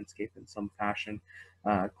on the landscape in some fashion.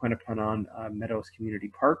 Quinnipinon Meadows Community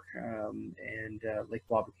Park and Lake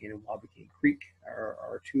Wabakane and Wabakane Creek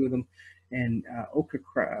are 2 of them. And Oka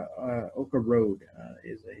Road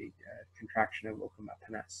is a contraction of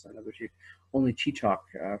Okamapaness, another chief. Only Chichok,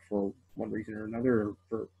 for one reason or another, or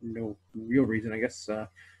for no real reason, I guess,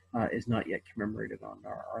 is not yet commemorated on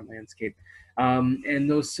our landscape. And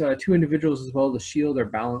those 2 individuals, as well as the shield, are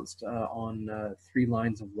balanced on 3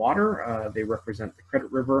 lines of water. They represent the Credit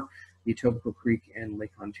River, the Etobicoke Creek, and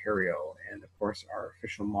Lake Ontario. And of course, our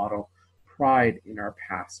official motto, pride in our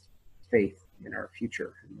past, faith in our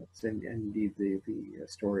future. And that's indeed the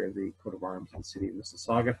story of the coat of arms in the city of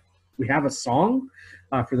Mississauga. We have a song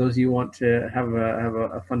for those of you who want to have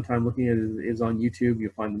a fun time looking at it. Is on YouTube.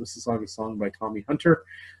 You'll find the Mississauga song by Tommy Hunter.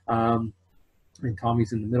 And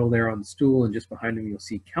Tommy's in the middle there on the stool, and just behind him you'll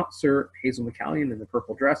see Councillor Hazel McCallion in the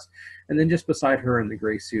purple dress, and then just beside her in the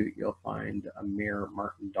gray suit you'll find Mayor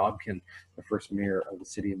Martin Dobkin, the first mayor of the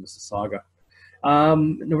city of Mississauga.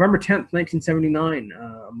 November 10th, 1979,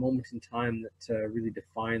 a moment in time that really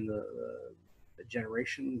defined the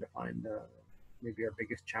generation, defined maybe our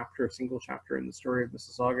biggest chapter, a single chapter in the story of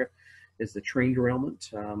Mississauga, is the train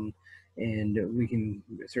derailment. And we can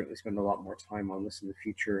certainly spend a lot more time on this in the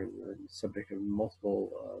future, and the subject of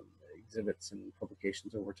multiple exhibits and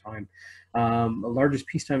publications over time. The largest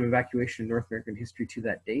peacetime evacuation in North American history to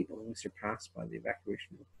that date, only surpassed by the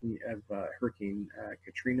evacuation of Hurricane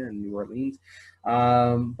Katrina in New Orleans,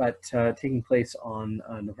 but taking place on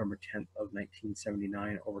November 10th of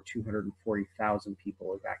 1979, over 240,000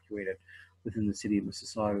 people evacuated within the city of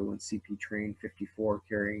Mississauga when CP Train 54,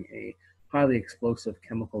 carrying a highly explosive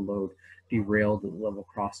chemical load, derailed at the level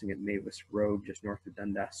crossing at Mavis Road, just north of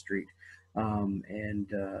Dundas Street. And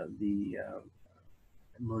the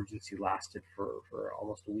emergency lasted for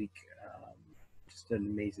almost a week. Just an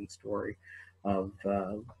amazing story of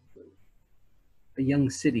a young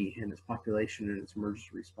city and its population and its emergency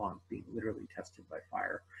response being literally tested by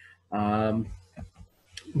fire.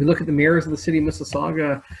 We look at the mayors of the city of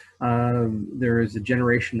Mississauga. There is a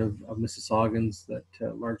generation of Mississaugans that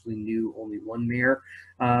largely knew only one mayor.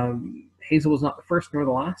 Hazel was not the first nor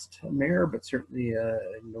the last mayor, but certainly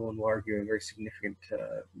no one will argue a very significant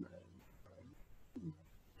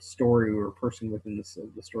story or person within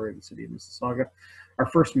the story of the city of Mississauga. Our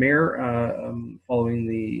first mayor, following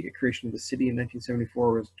the creation of the city in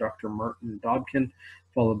 1974, was Dr. Martin Dobkin,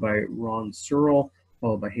 followed by Ron Searle,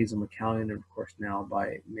 followed by Hazel McCallion, and of course now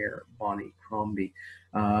by Mayor Bonnie Crombie.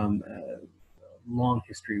 Long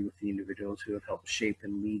history with the individuals who have helped shape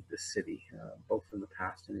and lead the city, both in the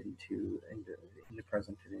past and into the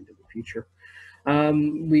present and into the future. A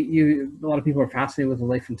lot of people are fascinated with the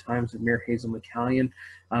life and times of Mayor Hazel McCallion,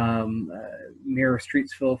 Mayor of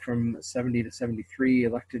Streetsville from 70 to 73,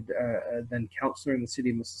 elected then councillor in the city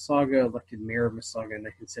of Mississauga, elected mayor of Mississauga in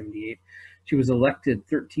 1978. She was elected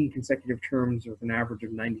 13 consecutive terms with an average of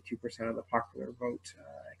 92% of the popular vote,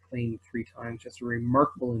 acclaimed 3 times. Just a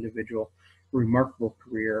remarkable individual, remarkable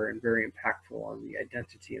career, and very impactful on the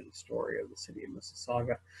identity and the story of the city of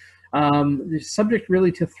Mississauga. The subject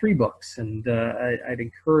really to 3 books, and I'd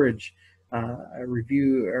encourage a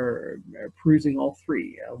review or perusing all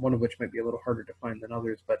 3, one of which might be a little harder to find than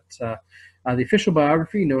others. But the official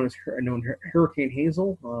biography, known Hurricane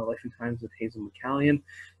Hazel, Life and Times of Hazel McCallion,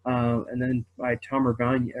 and then by Tom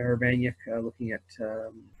Urbaniak, looking at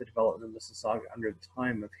the development of Mississauga under the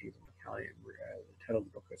time of Hazel McCallion. The title of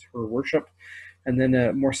the book is Her Worship, and then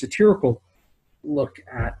a more satirical look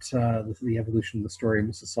at the evolution of the story of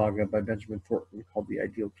Mississauga by Benjamin Thornton, called The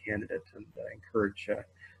Ideal Candidate, and I encourage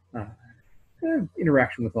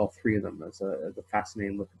interaction with all 3 of them as a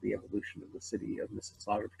fascinating look at the evolution of the city of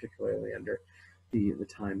Mississauga, particularly under the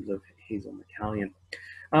times of Hazel McCallion.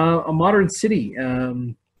 A modern city.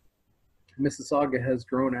 Mississauga has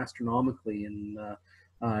grown astronomically. In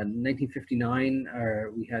 1959,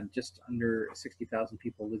 we had just under 60,000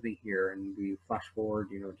 people living here, and we flash forward,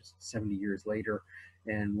 just 70 years later,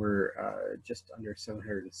 and we're just under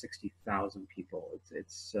 760,000 people.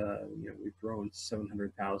 It's we've grown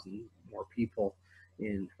 700,000 more people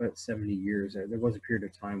in about 70 years. There was a period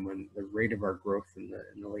of time when the rate of our growth in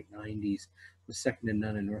the late 90s was second to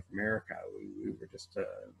none in North America. We were just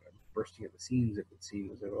bursting at the seams, it would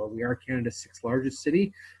seem. Well, we are Canada's 6th largest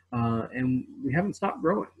city, and we haven't stopped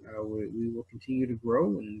growing. We will continue to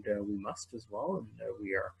grow, and we must as well. And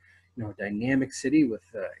we are, a dynamic city with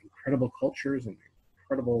incredible cultures and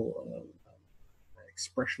incredible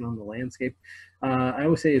expression on the landscape. I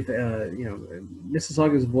always say,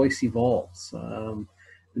 Mississauga's voice evolves.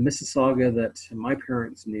 The Mississauga that my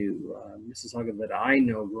parents knew, Mississauga that I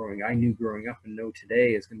knew growing up and know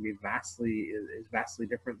today, is going to be vastly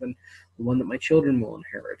different than the one that my children will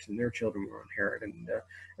inherit and their children will inherit. And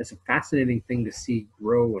it's a fascinating thing to see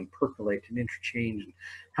grow and percolate and interchange, and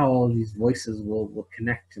how all of these voices will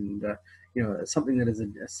connect. And something that is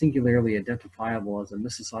singularly identifiable as a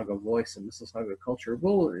Mississauga voice and Mississauga culture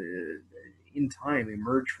will in time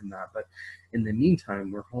emerge from that. But in the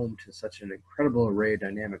meantime, we're home to such an incredible array of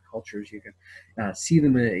dynamic cultures. You can see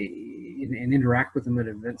them and interact with them at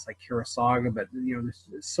events like Curaçao, but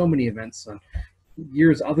there's so many events on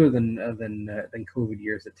years other than COVID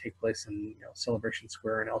years that take place in Celebration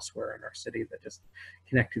Square and elsewhere in our city that just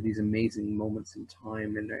connect to these amazing moments in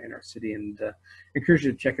time in our city. And I encourage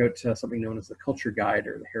you to check out something known as the Culture Guide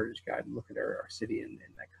or the Heritage Guide, and look at our city in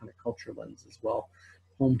that kind of culture lens as well.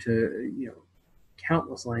 Home to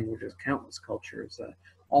countless languages, countless cultures,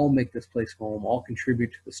 all make this place home, all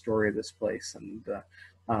contribute to the story of this place. And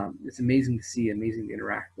it's amazing to see, amazing to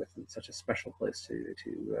interact with, and such a special place to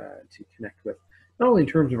connect with, not only in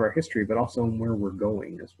terms of our history, but also in where we're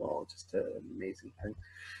going as well. Just an amazing thing.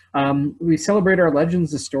 We celebrate our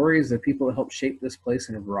legends, the stories, the people that help shape this place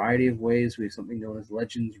in a variety of ways. We have something known as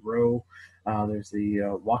Legends Row. There's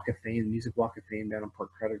the Walk of Fame, Music Walk of Fame down on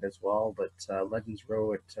Port Credit as well. But Legends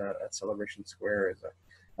Row at Celebration Square is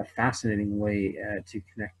a fascinating way to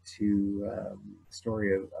connect to the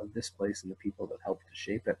story of this place and the people that helped to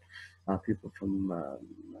shape it. People from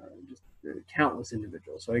just countless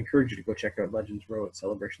individuals. So I encourage you to go check out Legends Row at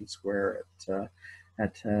Celebration Square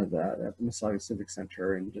at the Mississauga Civic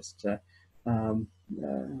Center, and just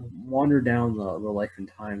wander down the life and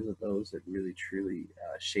times of those that really truly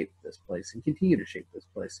shaped this place and continue to shape this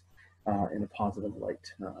place in a positive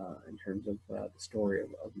light in terms of the story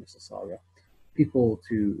of Mississauga. People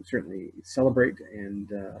to certainly celebrate and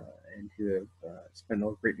and who have spent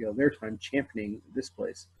a great deal of their time championing this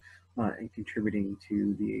place and contributing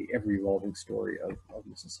to the ever-evolving story of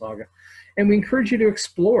Mississauga. And we encourage you to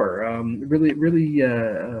explore, really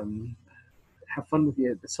have fun with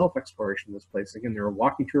the self-exploration of this place. Again, there are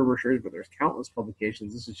walking tour brochures, but there's countless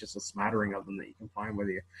publications. This is just a smattering of them that you can find,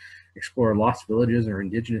 whether you explore lost villages or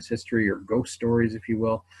Indigenous history or ghost stories, if you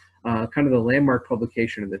will. Kind of the landmark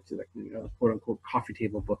publication of the quote-unquote coffee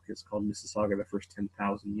table book is called Mississauga, the First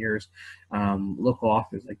 10,000 Years. Local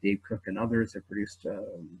authors like Dave Cook and others have produced,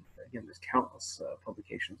 again, there's countless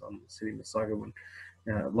publications on the city of Mississauga. When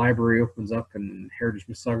library opens up and Heritage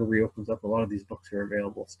Mississauga reopens up, a lot of these books are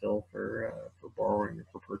available still for borrowing or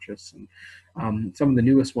for purchase. And some of the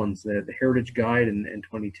newest ones, the Heritage Guide in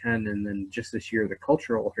 2010, and then just this year, the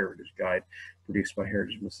Cultural Heritage Guide produced by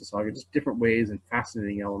Heritage Mississauga. Just different ways and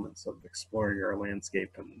fascinating elements of exploring our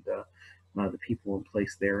landscape and the people in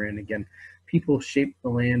place therein. Again, people shape the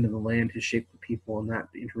land, and the land has shaped the people, and that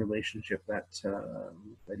interrelationship, that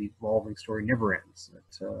evolving story never ends.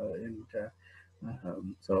 So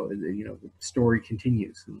the story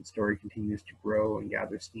continues, and the story continues to grow and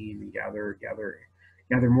gather steam and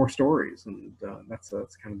gather more stories, and that's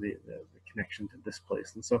kind of the connection to this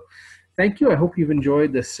place. And so, thank you. I hope you've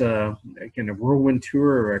enjoyed this again, a whirlwind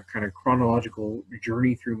tour, a kind of chronological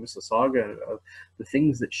journey through Mississauga of the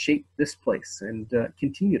things that shape this place and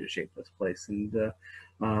continue to shape this place. And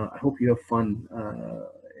I hope you have fun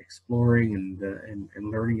exploring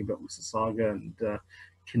and learning about Mississauga and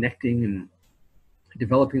connecting and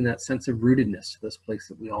developing that sense of rootedness to this place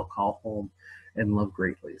that we all call home and love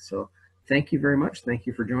greatly. So thank you very much. Thank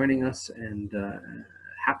you for joining us, and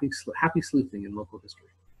happy sleuthing in local history.